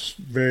 I was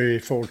very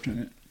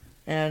fortunate.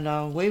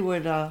 And we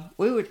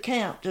would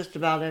camp just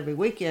about every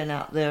weekend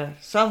out there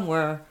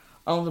somewhere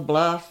on the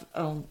bluff,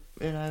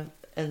 in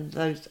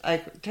those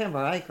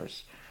timber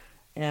acres.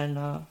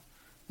 And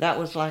that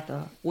was like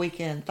a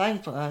weekend thing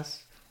for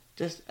us.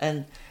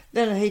 And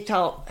then he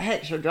taught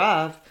Heckscher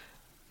Drive,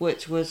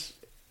 which was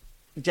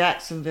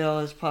Jacksonville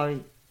is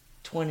probably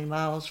 20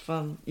 miles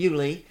from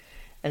Yulee,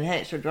 and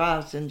Heckscher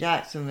Drive's in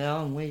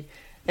Jacksonville, and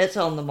it's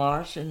on the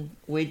marsh, and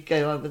we'd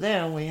go over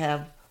there, and we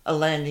have a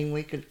landing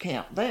we could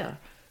camp there.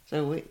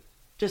 So we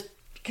just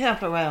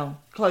camped around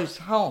close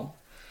home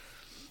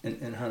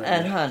and hunted.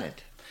 and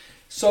hunted.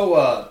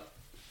 So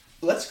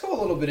let's go a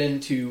little bit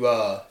into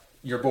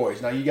your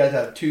boys. Now you guys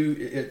have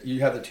two.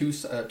 You have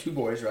the two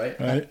boys, right?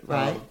 Right.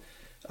 Right.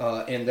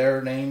 And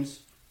their names.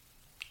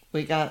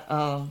 We got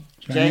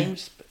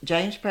James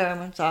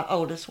Perriman's our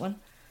oldest one,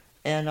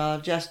 and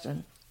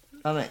TJ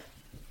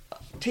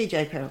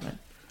Perriman.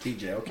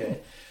 TJ, okay,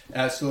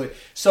 absolutely.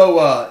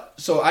 So,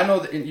 so I know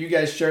that you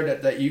guys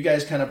shared that you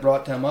guys kind of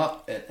brought them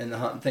up in the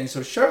hunting thing.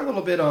 So, share a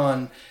little bit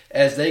on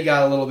as they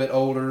got a little bit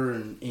older,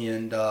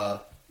 and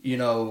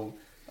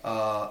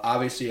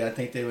obviously, I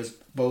think they was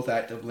both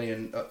actively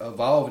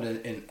involved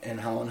in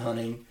hound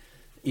hunting,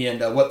 and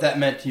what that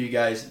meant to you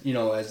guys,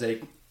 as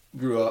they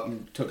grew up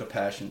and took a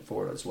passion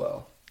for it as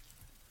well.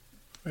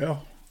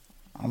 Well,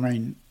 I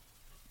mean,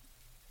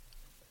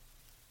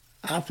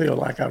 I feel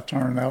like I've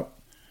turned out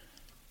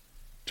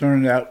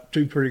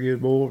two pretty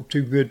good boys,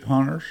 two good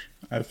hunters.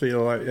 I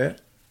feel like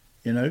that,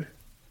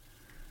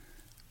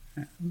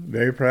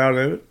 Very proud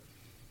of it.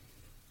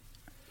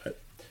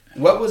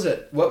 What was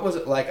it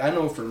like? I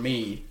know for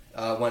me,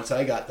 once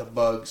I got the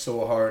bug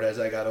so hard as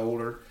I got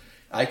older,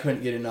 I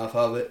couldn't get enough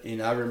of it. And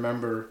I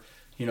remember,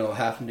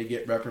 having to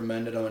get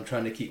reprimanded on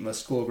trying to keep my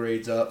school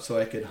grades up so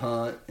I could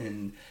hunt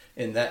and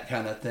that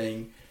kind of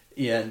thing.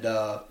 And,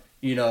 by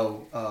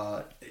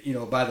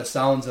the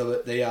sounds of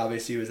it, they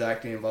obviously was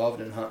actively involved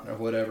in hunting or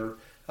whatever.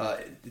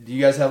 Do you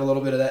guys have a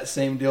little bit of that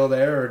same deal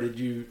there, or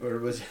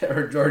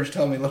or George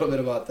told me a little bit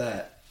about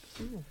that?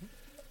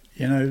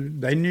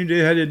 They knew they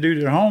had to do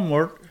their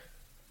homework,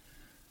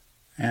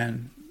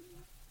 and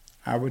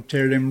I would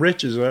tear them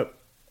riches up,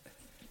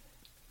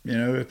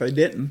 if they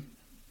didn't.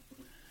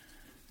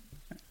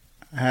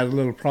 I had a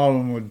little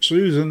problem with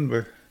Susan,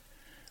 but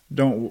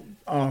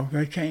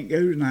they can't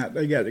go tonight.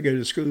 They got to go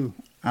to school.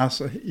 I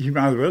said, you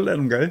might as well let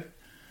them go.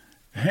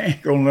 They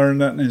ain't going to learn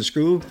nothing in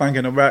school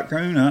thinking about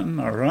coon hunting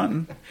or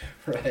hunting.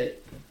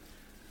 Right.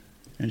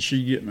 And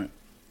she'd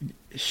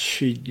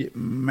get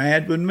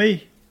mad with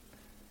me.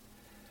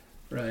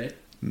 Right.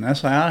 And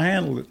that's how I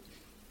handled it.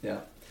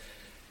 Yeah.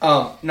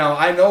 Now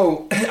I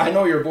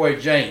know your boy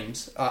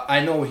James.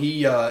 I know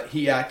he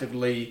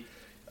actively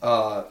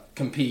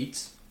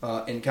competes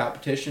in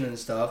competition and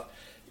stuff.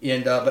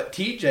 And but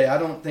TJ, I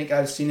don't think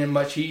I've seen him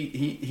much.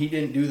 He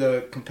didn't do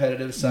the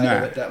competitive side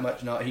of it that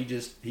much. No, he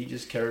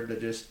just cared to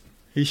just.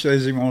 He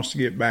says he wants to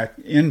get back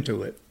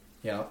into it.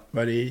 Yeah.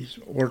 But he's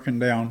working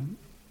down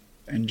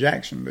in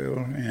Jacksonville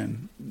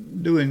and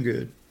doing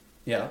good.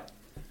 Yeah.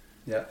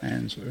 Yeah.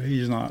 And so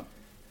he's not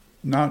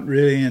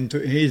really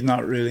into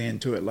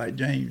it like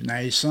James. Now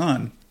his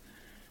son,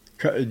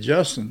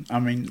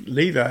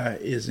 Levi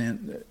is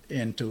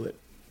into it.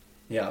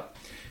 Yeah.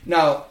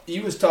 Now,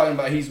 you was talking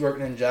about he's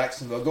working in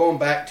Jacksonville. Going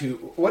back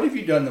to, what have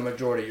you done the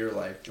majority of your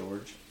life,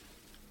 George?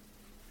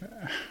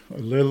 A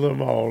little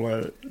of all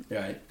of it.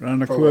 Right.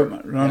 Run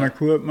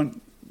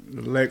equipment,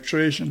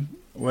 electrician,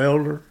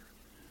 welder.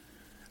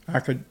 I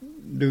could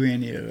do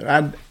any of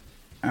it.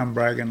 I'm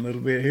bragging a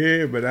little bit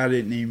here, but I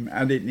didn't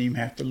even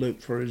have to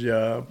look for a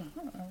job.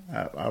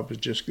 I was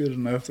just good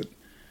enough that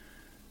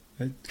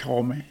they'd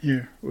call me,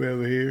 we're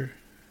over here.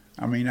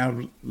 I mean,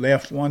 I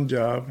left one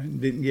job and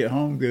didn't get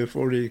home good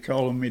before they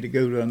calling me to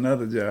go to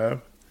another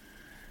job.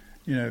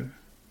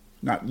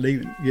 Not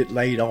get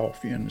laid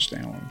off, you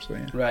understand what I'm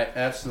saying? Right,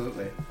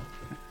 absolutely.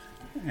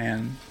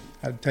 And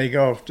I'd take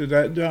off to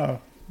that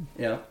job.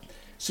 Yeah.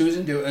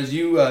 Susan, did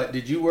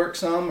you work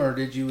some, or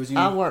did you?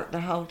 I worked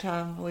the whole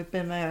time we've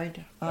been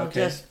married. I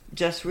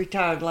just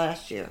retired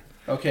last year.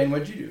 Okay, and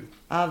what'd you do?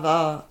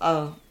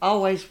 I've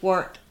always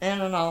worked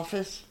in an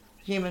office,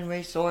 human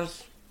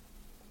resource,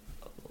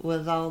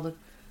 with all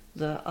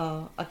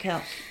the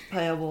accounts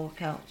payable,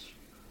 accounts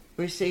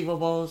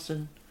receivables,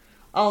 and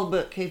all the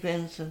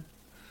bookkeepings and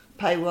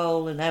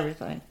payroll and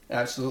everything.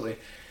 Absolutely.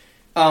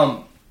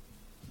 Now,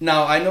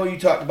 I know you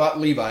talked about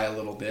Levi a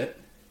little bit.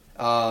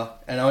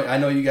 And I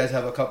know you guys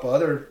have a couple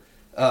other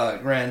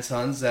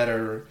grandsons that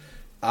are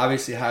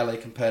obviously highly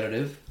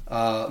competitive,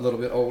 a little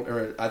bit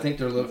older. I think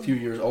they're a few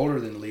years older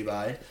than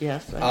Levi.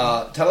 Yes.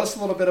 Tell us a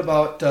little bit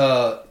about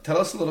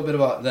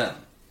them.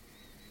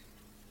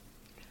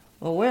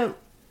 Well,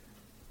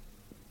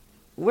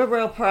 we're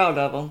real proud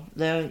of them.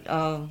 They're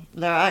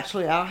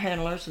actually our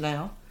handlers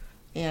now,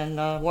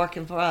 and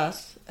working for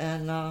us.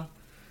 And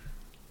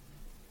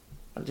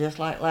just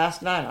like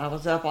last night, I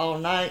was up all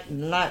night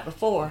and the night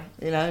before,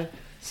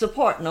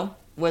 supporting them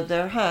with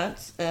their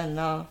hunts, and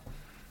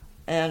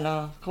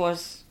of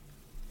course,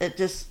 it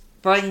just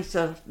brings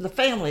the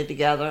family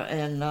together,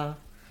 and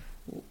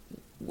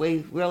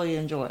we really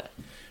enjoy it.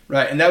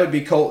 Right, and that would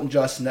be Colt and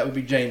Justin. That would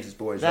be James's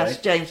boys, right? That's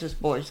James's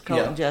boys,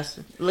 Colt and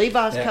Justin.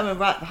 Levi's coming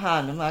right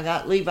behind them. I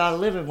got Levi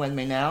living with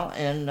me now,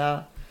 and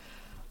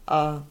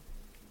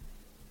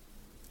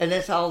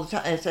it's all the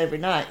time. It's every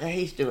night that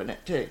he's doing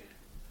it too.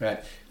 Right.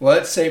 Well,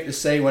 it's safe to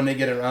say when they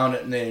get around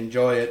it and they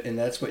enjoy it, and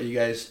that's what you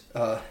guys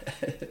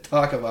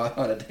talk about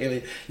on a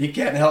daily. You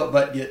can't help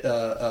but get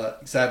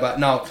excited about it.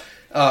 Now,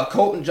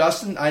 Colt and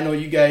Justin, I know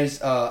you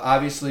guys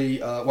obviously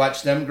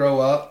watched them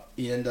grow up,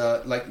 and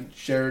like you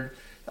shared,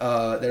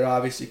 they're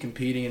obviously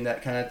competing and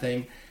that kind of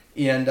thing.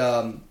 And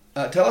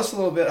Tell us a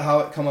little bit how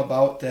it come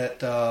about that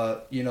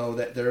that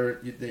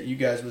you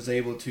guys was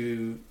able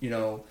to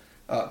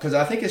because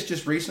I think it's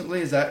just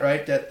recently, is that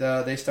right, that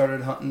they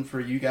started hunting for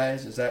you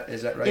guys? Is that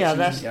right?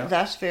 Yeah, Susan?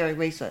 that's very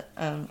recent.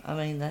 I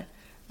mean,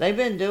 they've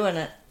been doing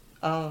it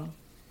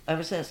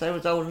ever since they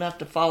was old enough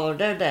to follow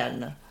their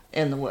dad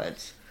in the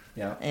woods.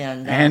 Yeah,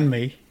 and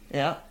me.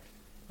 Yeah.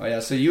 Oh yeah,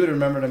 so you would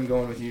remember them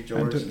going with you,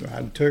 George?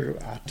 I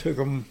took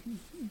them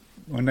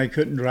when they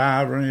couldn't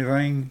drive or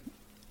anything.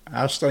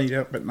 I stayed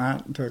up at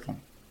night and took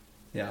them.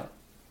 Yeah,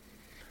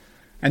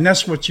 and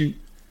that's what you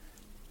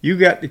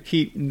got to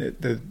keep.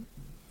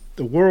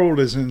 The world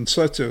is in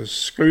such a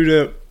screwed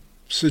up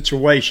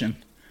situation.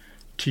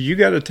 So you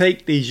got to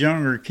take these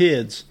younger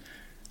kids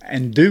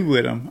and do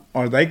with them,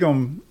 or they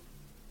gonna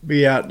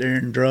be out there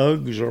in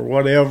drugs or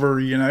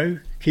whatever.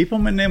 Keep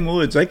them in them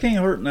woods. They can't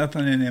hurt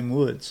nothing in them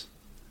woods.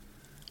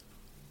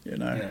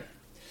 Yeah.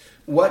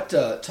 What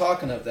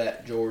talking of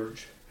that,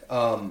 George?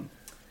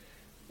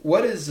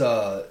 What is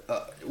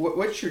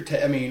what's your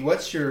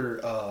what's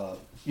your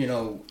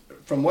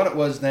from what it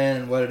was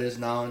then and what it is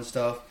now and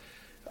stuff?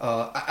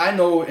 I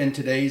know in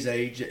today's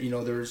age,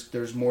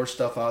 there's more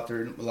stuff out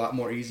there, a lot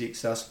more easy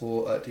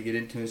accessible to get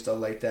into and stuff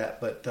like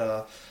that.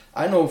 But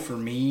I know for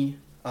me,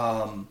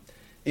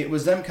 it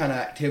was them kind of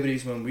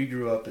activities when we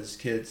grew up as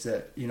kids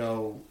that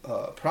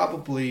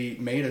probably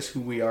made us who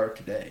we are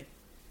today.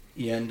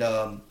 And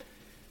I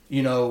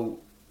know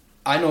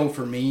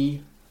for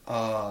me,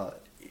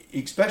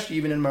 especially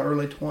even in my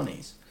early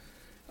 20s,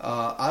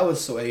 I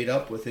was so ate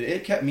up with it.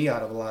 It kept me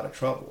out of a lot of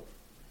trouble.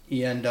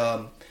 And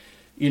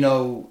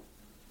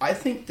I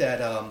think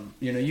that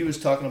you was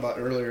talking about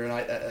earlier,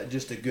 and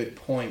just a good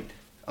point.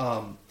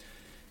 When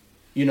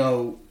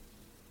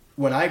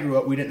I grew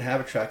up, we didn't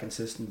have a tracking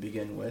system to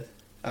begin with.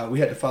 We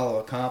had to follow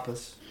a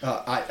compass.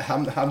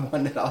 I'm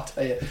one that, I'll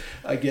tell you,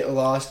 I get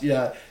lost.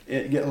 Yeah,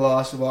 get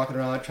lost walking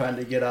around trying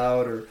to get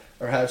out, or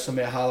have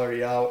somebody holler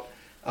you out.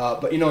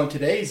 But in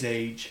today's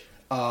age,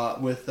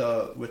 with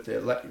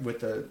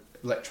the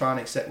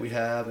electronics that we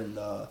have and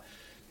the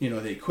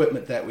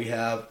equipment that we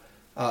have,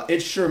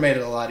 it sure made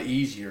it a lot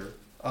easier.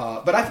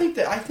 But I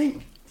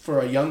think for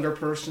a younger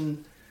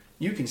person,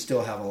 you can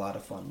still have a lot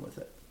of fun with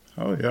it.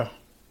 Oh yeah,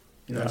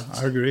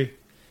 I agree.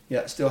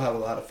 Yeah, still have a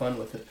lot of fun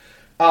with it.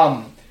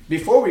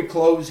 Before we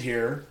close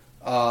here,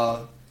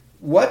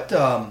 what's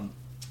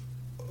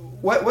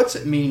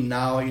it mean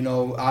now?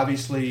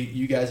 Obviously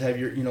you guys have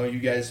you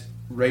guys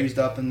raised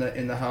up in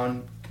the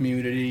hound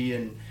community,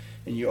 and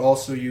you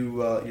also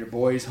your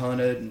boys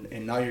hunted,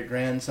 and now your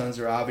grandsons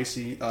are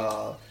obviously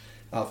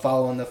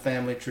following the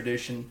family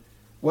tradition.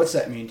 What's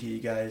that mean to you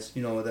guys?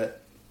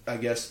 That I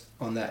guess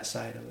on that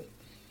side of it,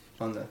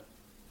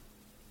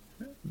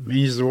 it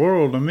means the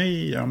world to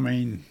me. I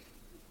mean,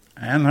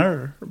 and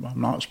her. I'm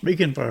not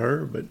speaking for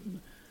her, but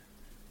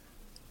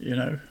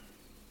the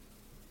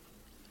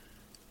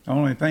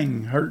only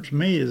thing hurts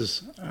me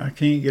is I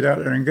can't get out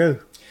there and go.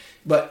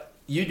 But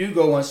you do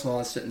go once in a while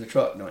and sit in the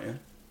truck, don't you?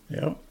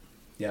 Yep.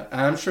 Yeah,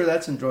 I'm sure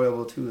that's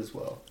enjoyable too as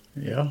well.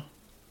 Yeah.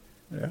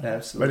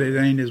 Absolutely. But it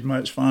ain't as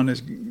much fun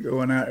as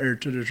going out there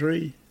to the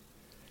tree.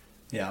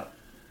 Yeah.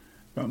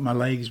 But my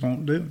legs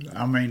won't do it.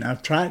 I mean,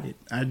 I've tried it.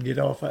 I'd get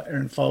off out there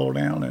and fall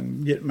down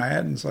and get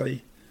mad and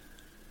say,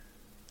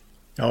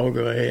 "Oh,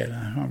 go ahead.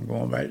 I'm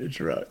going back to the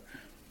truck."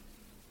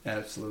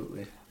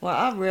 Absolutely. Well,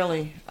 I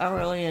really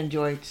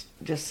enjoyed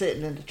just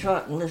sitting in the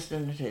truck and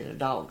listening to the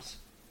dogs,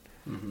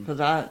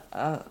 because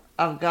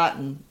I've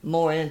gotten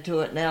more into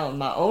it now in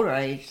my older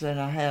age than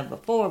I have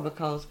before,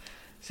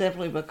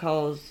 simply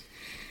because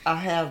I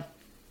have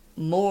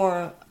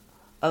more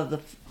of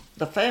the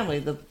family,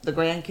 the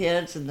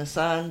grandkids and the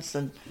sons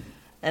and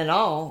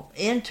all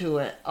into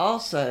it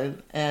also,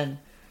 and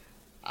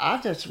I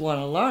just want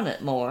to learn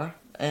it more,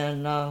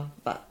 and I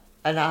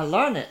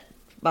learn it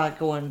by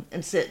going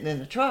and sitting in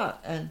the truck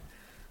and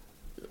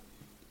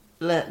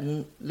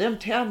letting them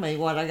tell me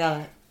what I got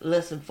to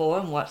listen for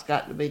and what's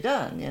got to be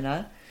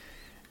done,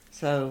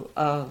 So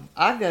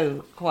I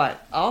go quite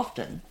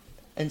often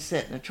and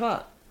sit in the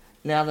truck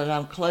now that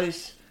I'm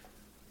close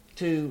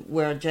to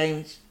where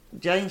James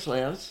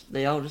lives,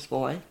 the oldest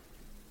boy,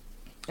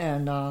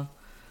 and the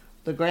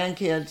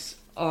grandkids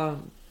are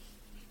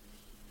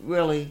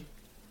really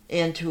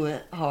into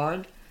it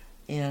hard,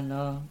 and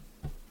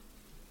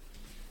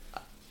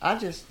I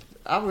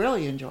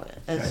really enjoy it.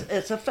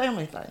 It's a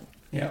family thing.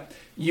 Yeah,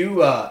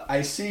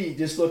 I see,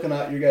 just looking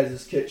out your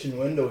guys' kitchen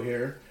window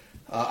here.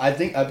 I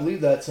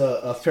believe that's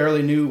a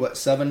fairly new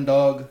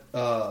 7-dog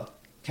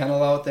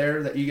kennel out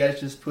there that you guys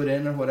just put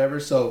in or whatever.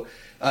 So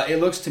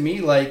it looks to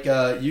me like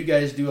you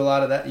guys do a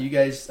lot of that. You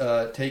guys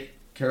take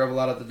care of a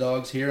lot of the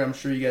dogs here. I'm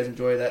sure you guys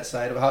enjoy that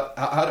side of it.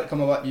 How did it come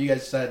about you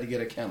guys decided to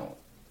get a kennel?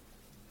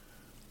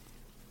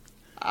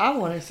 I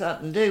wanted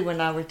something to do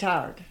when I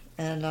retired,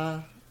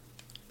 and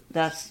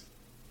that's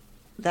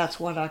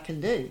what I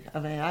can do. I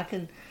mean, I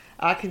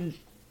can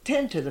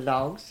tend to the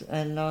dogs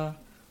and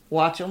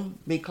watch them,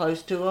 be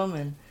close to them,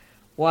 and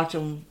watch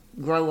them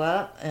grow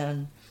up.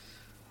 And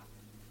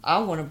I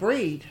want to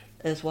breed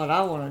is what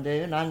I want to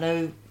do, and I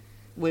know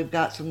we've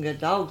got some good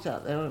dogs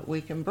out there that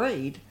we can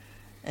breed,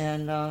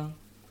 and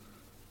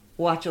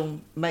watch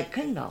them make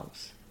coon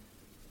dogs.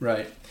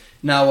 Right.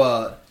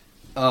 Now,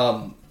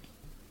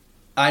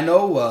 I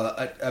know.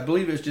 I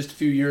believe it was just a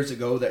few years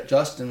ago that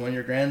Justin, one of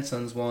your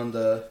grandsons, won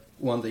the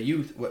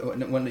youth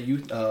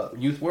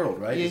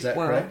world. Right? Youth Is that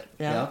World, correct?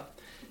 yeah.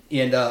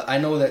 And I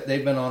know that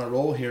they've been on a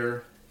roll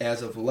here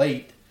as of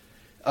late.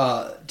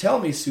 Tell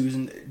me,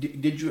 Susan,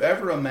 did you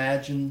ever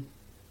imagine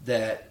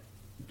that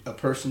a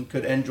person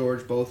could, and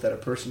George both, that a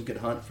person could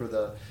hunt for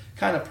the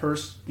kind of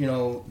purse,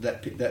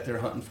 that they're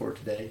hunting for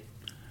today?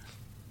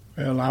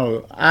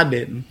 Well, I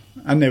didn't.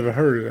 I never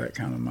heard of that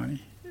kind of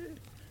money,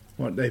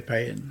 what they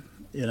paying,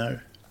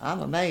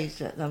 I'm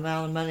amazed at the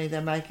amount of money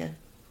they're making.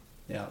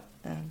 Yeah.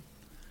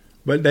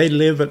 But they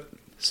live it.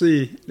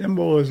 See, them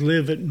boys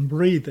live it and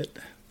breathe it.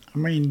 I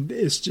mean,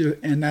 it's just,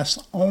 and that's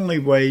the only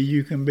way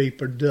you can be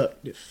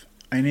productive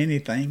in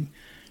anything.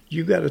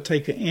 You got to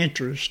take an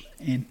interest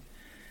in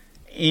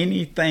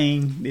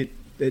anything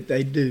that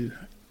they do,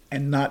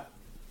 and not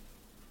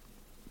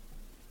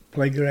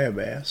play grab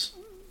ass.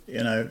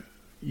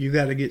 You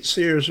got to get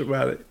serious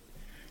about it.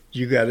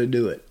 You got to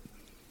do it.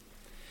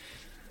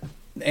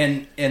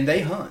 And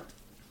they hunt.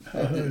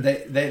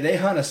 They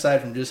hunt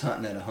aside from just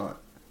hunting at a hunt.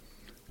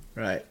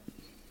 Right.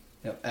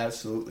 Yep,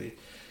 absolutely.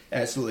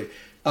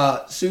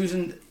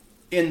 Susan,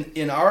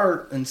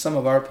 in some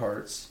of our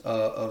parts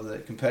of the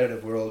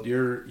competitive world,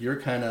 your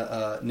kind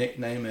of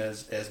nickname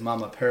as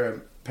Mama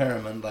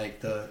Perriman,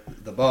 like the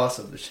boss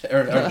of the show,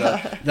 or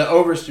the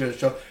overseer of the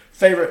show.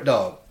 Favorite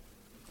dog?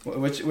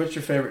 What's your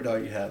favorite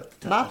dog you have?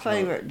 My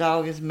favorite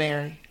dog is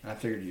Mary. I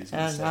figured you was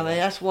going to say I mean, that.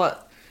 that's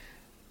what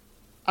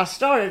I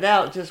started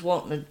out, just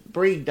wanting to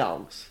breed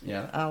dogs.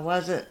 Yeah. I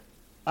wasn't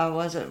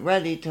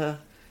ready to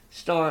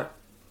start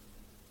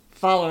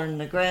following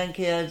the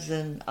grandkids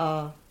and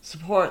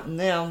supporting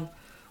them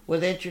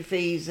with entry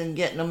fees and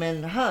getting them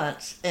in the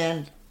hunts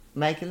and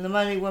making the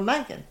money we're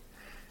making.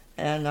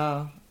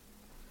 And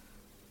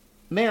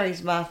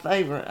Mary's my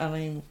favorite. I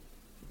mean,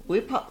 we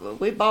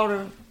bought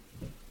her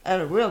at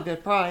a real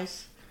good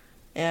price,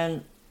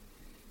 and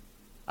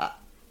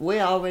we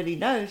already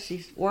know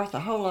she's worth a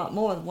whole lot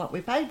more than what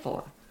we paid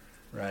for her.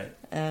 Right.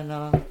 And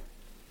I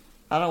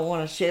don't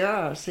want to share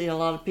her. I see a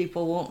lot of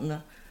people wanting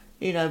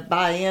to,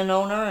 buy in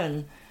on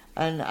her,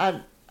 and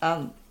I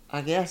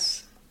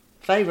guess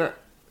favorite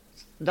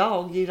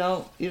dog, you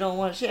don't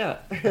want to share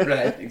it.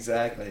 Right,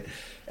 exactly,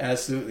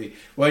 absolutely.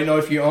 Well,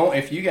 if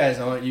you guys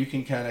own it, you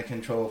can kind of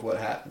control what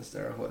happens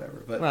there or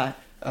whatever. But Right.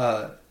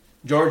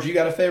 George, you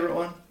got a favorite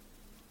one?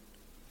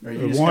 Or you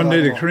The just one got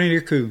that'll treat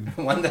a coon.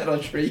 one that'll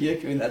treat you a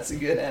coon. That's a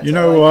good answer. You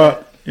know I like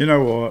what? You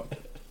know what?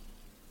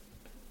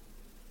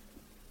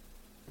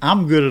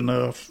 I'm good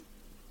enough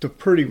to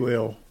pretty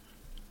well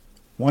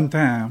one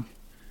time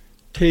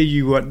tell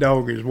you what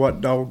dog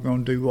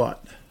gonna do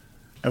what.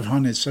 I've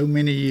hunted so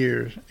many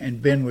years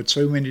and been with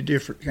so many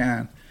different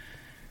kinds.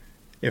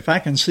 If I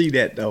can see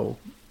that dog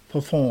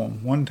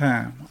perform one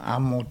time,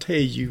 I'm gonna tell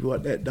you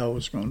what that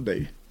dog's gonna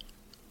do.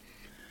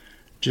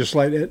 Just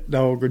like that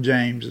dog of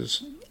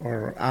James's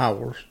or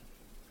ours.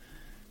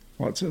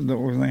 What's the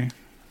dog's name?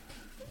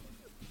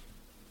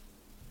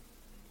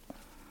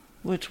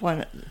 Which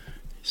one?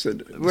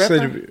 Said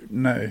Ripper?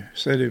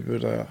 it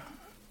was a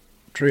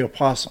tree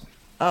opossum.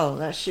 Oh,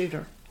 that's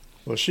Shooter.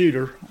 Well,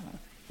 Shooter,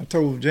 I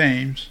told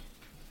James,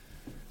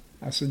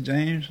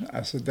 James,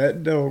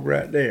 that dog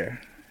right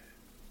there,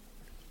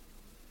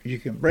 you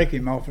can break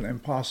him off an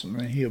opossum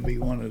and he'll be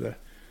one of the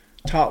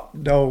top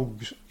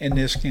dogs in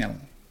this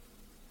kennel.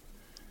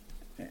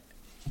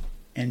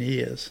 And he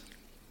is.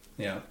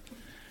 Yeah.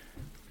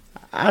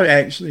 I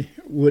actually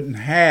wouldn't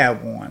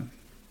have one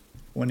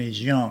when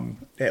he's young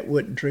that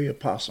wouldn't tree a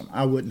possum.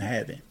 I wouldn't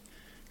have him.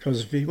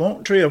 Because if he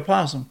won't tree a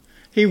possum,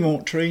 he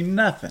won't tree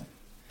nothing.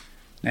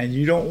 Now,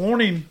 you don't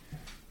want him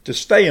to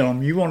stay on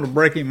him. You want to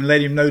break him and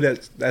let him know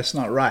that's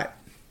not right.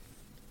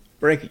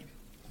 Break him.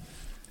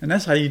 And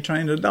that's how you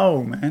train a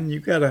dog, man.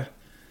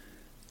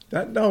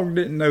 That dog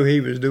didn't know he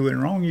was doing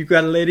wrong. You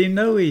got to let him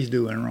know he's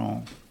doing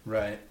wrong.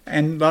 Right.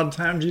 And a lot of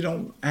times you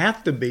don't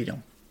have to beat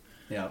them.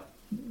 Yeah.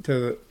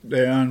 Till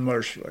they're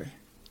unmercifully.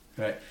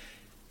 Right.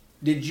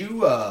 Did you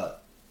hunt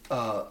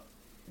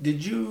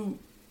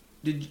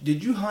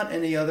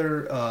any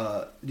other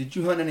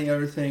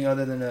thing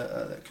other than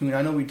a coon?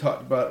 I know we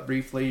talked about it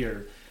briefly.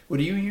 Or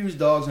would you use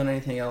dogs on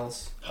anything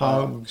else?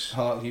 Hogs.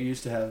 Hogs. You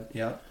used to have.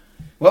 Yeah.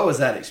 What was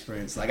that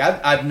experience like?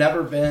 I've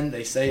never been.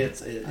 They say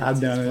it's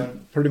I've done it's it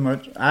fun. pretty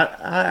much. I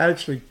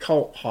actually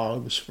caught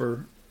hogs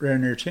for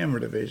Ranier Timber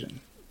Division.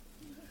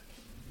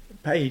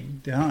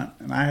 Paid to hunt,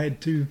 and I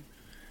had two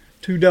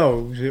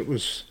dogs. It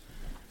was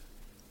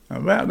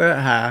about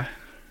that high,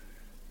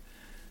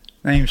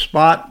 named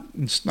Spot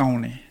and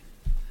Stony.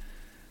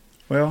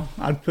 Well,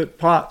 I'd put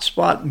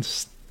Spot and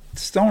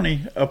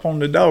Stony up on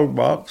the dog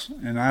box,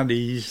 and I'd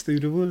ease through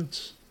the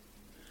woods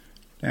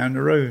down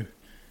the road.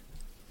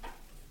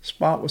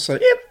 Spot would say,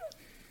 "Yep."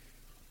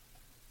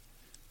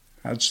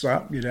 I'd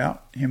stop, get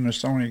out. Him and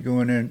Stony go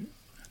in there and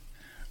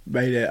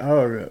bait that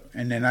hog up,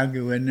 and then I'd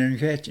go in there and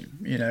catch him.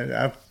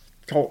 I've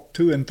caught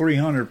 200 and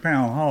 300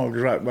 pound hogs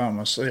right by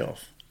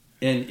myself.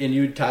 And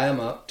you'd tie them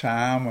up,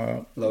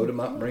 Load them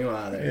up, bring them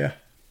out of there.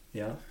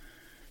 Yeah.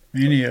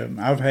 Many of them.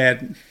 I've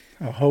had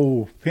a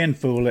whole pen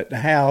full at the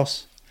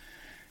house,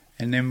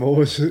 and them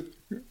boys,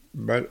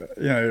 but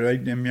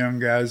them young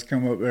guys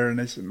come up there and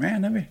they said,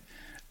 "Man, let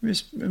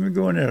me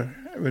go in there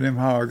with them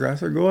hogs." I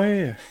said, "Go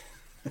ahead."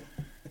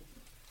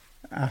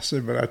 I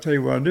said, "But I tell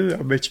you what I'll do.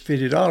 I'll bet you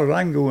 $50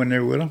 I can go in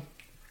there with them."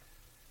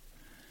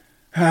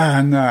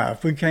 No,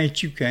 if we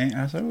can't, you can't.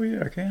 I said, "Oh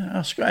yeah, I can.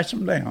 I'll scratch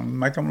them down,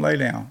 make them lay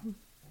down."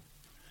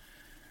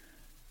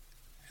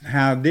 And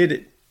how I did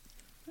it,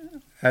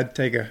 I'd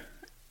take a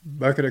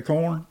bucket of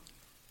corn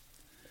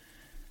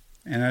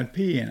and I'd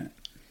pee in it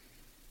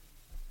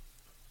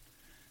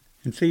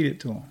and feed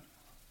it to them.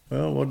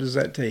 Well, what does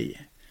that tell you?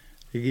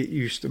 They get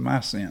used to my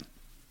scent,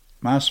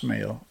 my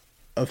smell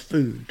of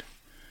food.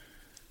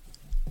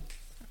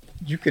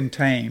 You can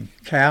tame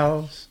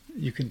cows,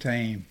 you can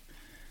tame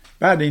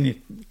about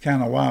any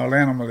kind of wild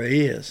animal there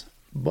is,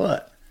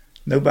 but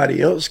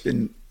nobody else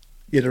can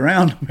get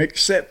around them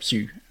except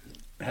you.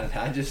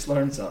 I just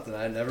learned something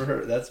I never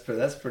heard. That's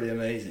pretty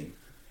amazing.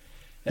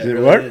 Does it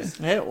work?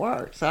 It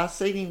works. I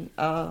seen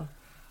him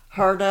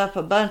herd up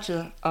a bunch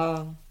of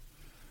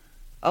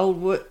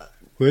old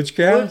woods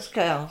cows. Woods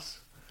cows,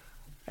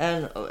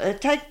 and it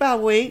take about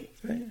a week,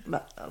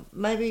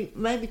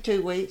 maybe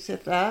 2 weeks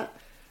if that,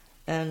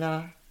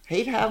 and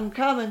he'd have them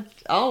coming,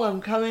 all of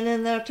them coming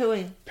in there to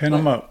him. Pin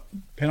them up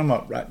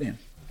right then.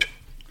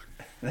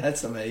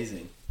 That's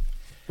amazing.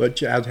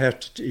 But I'd have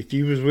to, if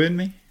you was with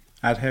me,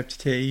 I'd have to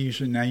tell you,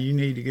 so now you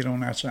need to get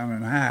on outside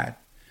and hide.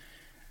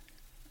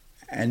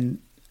 And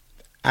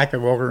I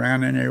could walk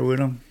around in there with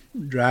them,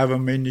 drive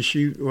them in the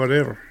chute,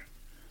 whatever.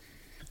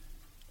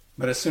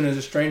 But as soon as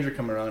a stranger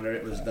come around there,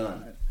 it was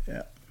done.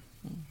 Yeah.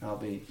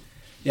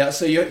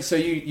 So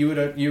you would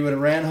have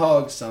ran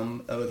hogs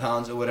some with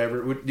hounds or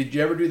whatever. Did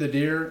you ever do the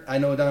deer? I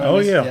know down. Oh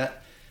yeah.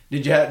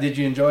 Did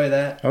you enjoy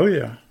that? Oh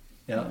yeah.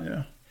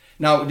 Yeah.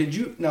 Now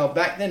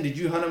back then did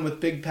you hunt them with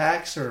big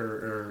packs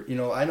or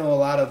I know a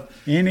lot of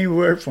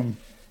anywhere from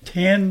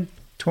 10,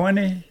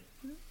 20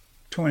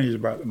 is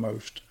about the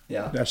most.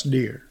 Yeah. That's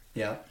deer.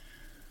 Yeah.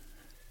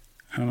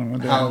 I don't know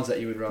hounds that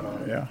you would run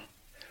on. Yeah.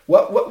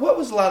 What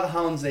was a lot of the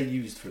hounds they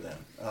used for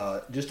them?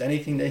 Just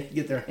anything they could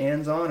get their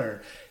hands on,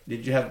 or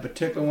did you have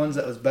particular ones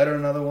that was better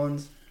than other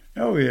ones?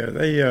 Oh yeah,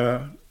 they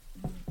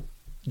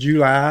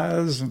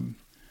Julys and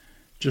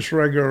just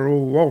regular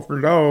old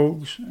Walker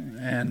dogs,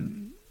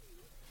 and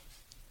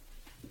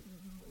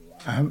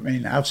I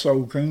mean I've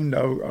sold coon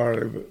dog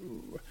or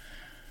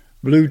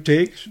blue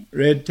ticks,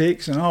 red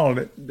ticks, and all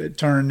that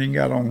turned and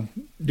got on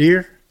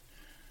deer.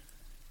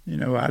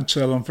 I'd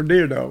sell them for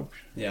deer dogs.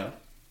 Yeah.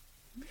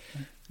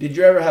 Did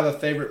you ever have a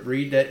favorite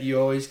breed that you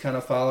always kind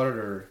of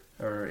followed,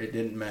 or it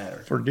didn't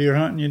matter? For deer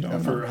hunting, you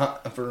don't know?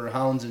 For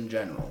hounds in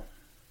general.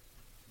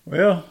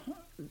 Well,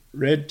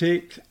 red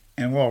ticks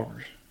and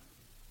walkers.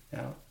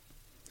 Yeah.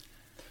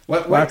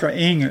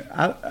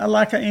 I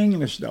like an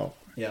English dog.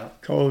 Yeah.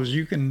 Because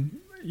you can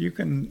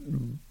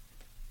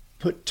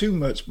put too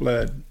much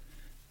blood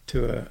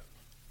to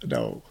a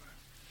dog.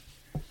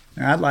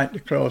 Now, I'd like to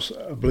cross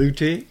a blue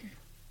tick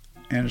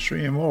and a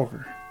Syrian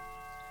walker.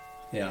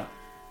 Yeah.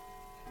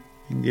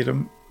 And get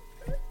them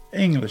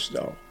English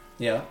dog.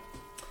 Yeah,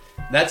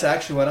 that's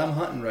actually what I'm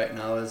hunting right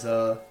now. Is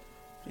a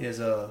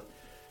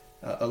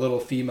little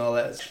female.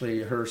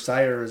 Actually, her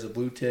sire is a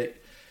blue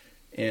tick,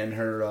 and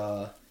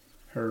her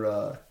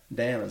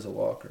dam is a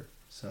walker.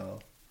 So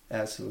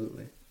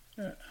absolutely.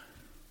 Yeah.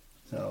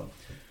 So,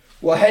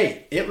 well,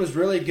 hey, it was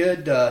really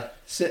good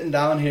sitting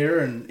down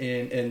here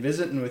and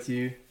visiting with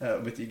you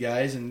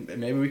guys, and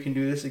maybe we can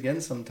do this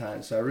again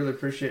sometime. So I really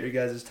appreciate you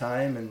guys'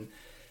 time and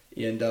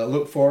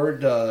look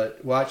forward to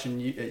watching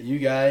you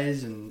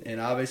guys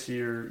and obviously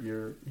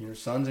your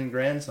sons and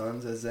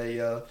grandsons as they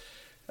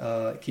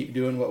keep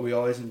doing what we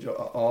always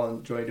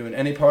enjoy doing.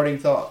 Any parting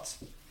thoughts?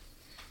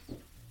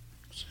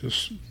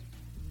 Just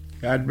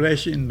God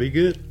bless you and be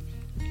good.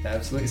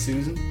 Absolutely,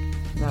 Susan.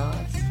 No,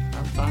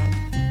 I'm fine.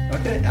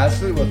 Okay,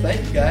 absolutely. Well,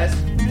 thank you guys.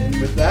 And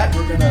with that,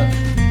 we're gonna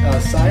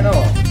sign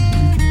off.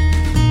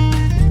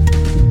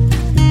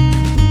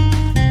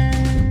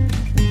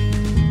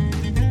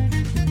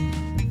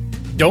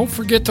 Don't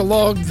forget to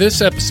log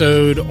this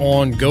episode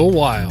on Go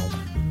Wild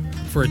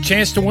for a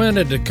chance to win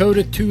a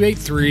Dakota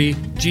 283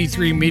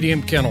 G3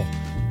 Medium Kennel.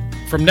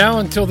 From now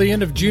until the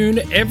end of June,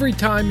 every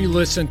time you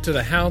listen to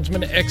the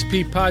Houndsman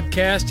XP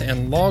podcast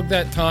and log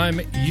that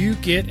time, you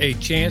get a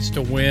chance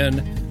to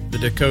win the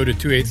Dakota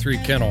 283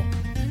 Kennel.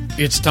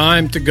 It's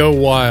time to go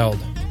wild.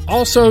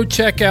 Also,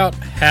 check out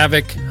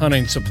Havoc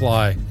Hunting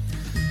Supply.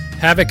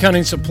 Havoc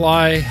Hunting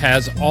Supply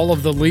has all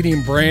of the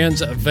leading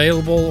brands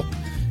available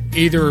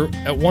either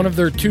at one of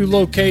their 2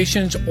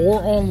 locations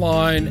or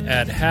online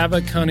at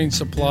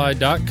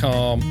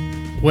havochuntingsupply.com.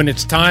 When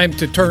it's time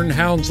to turn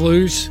hounds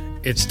loose,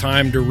 it's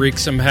time to wreak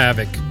some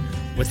havoc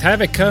with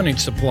Havoc Hunting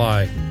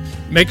Supply.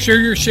 Make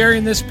sure you're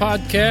sharing this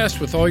podcast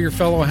with all your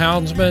fellow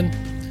houndsmen.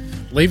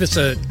 Leave us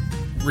a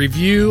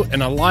review,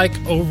 and a like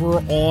over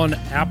on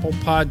Apple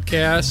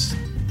Podcasts.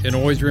 And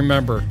always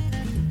remember,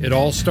 it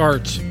all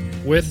starts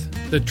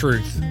with the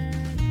truth.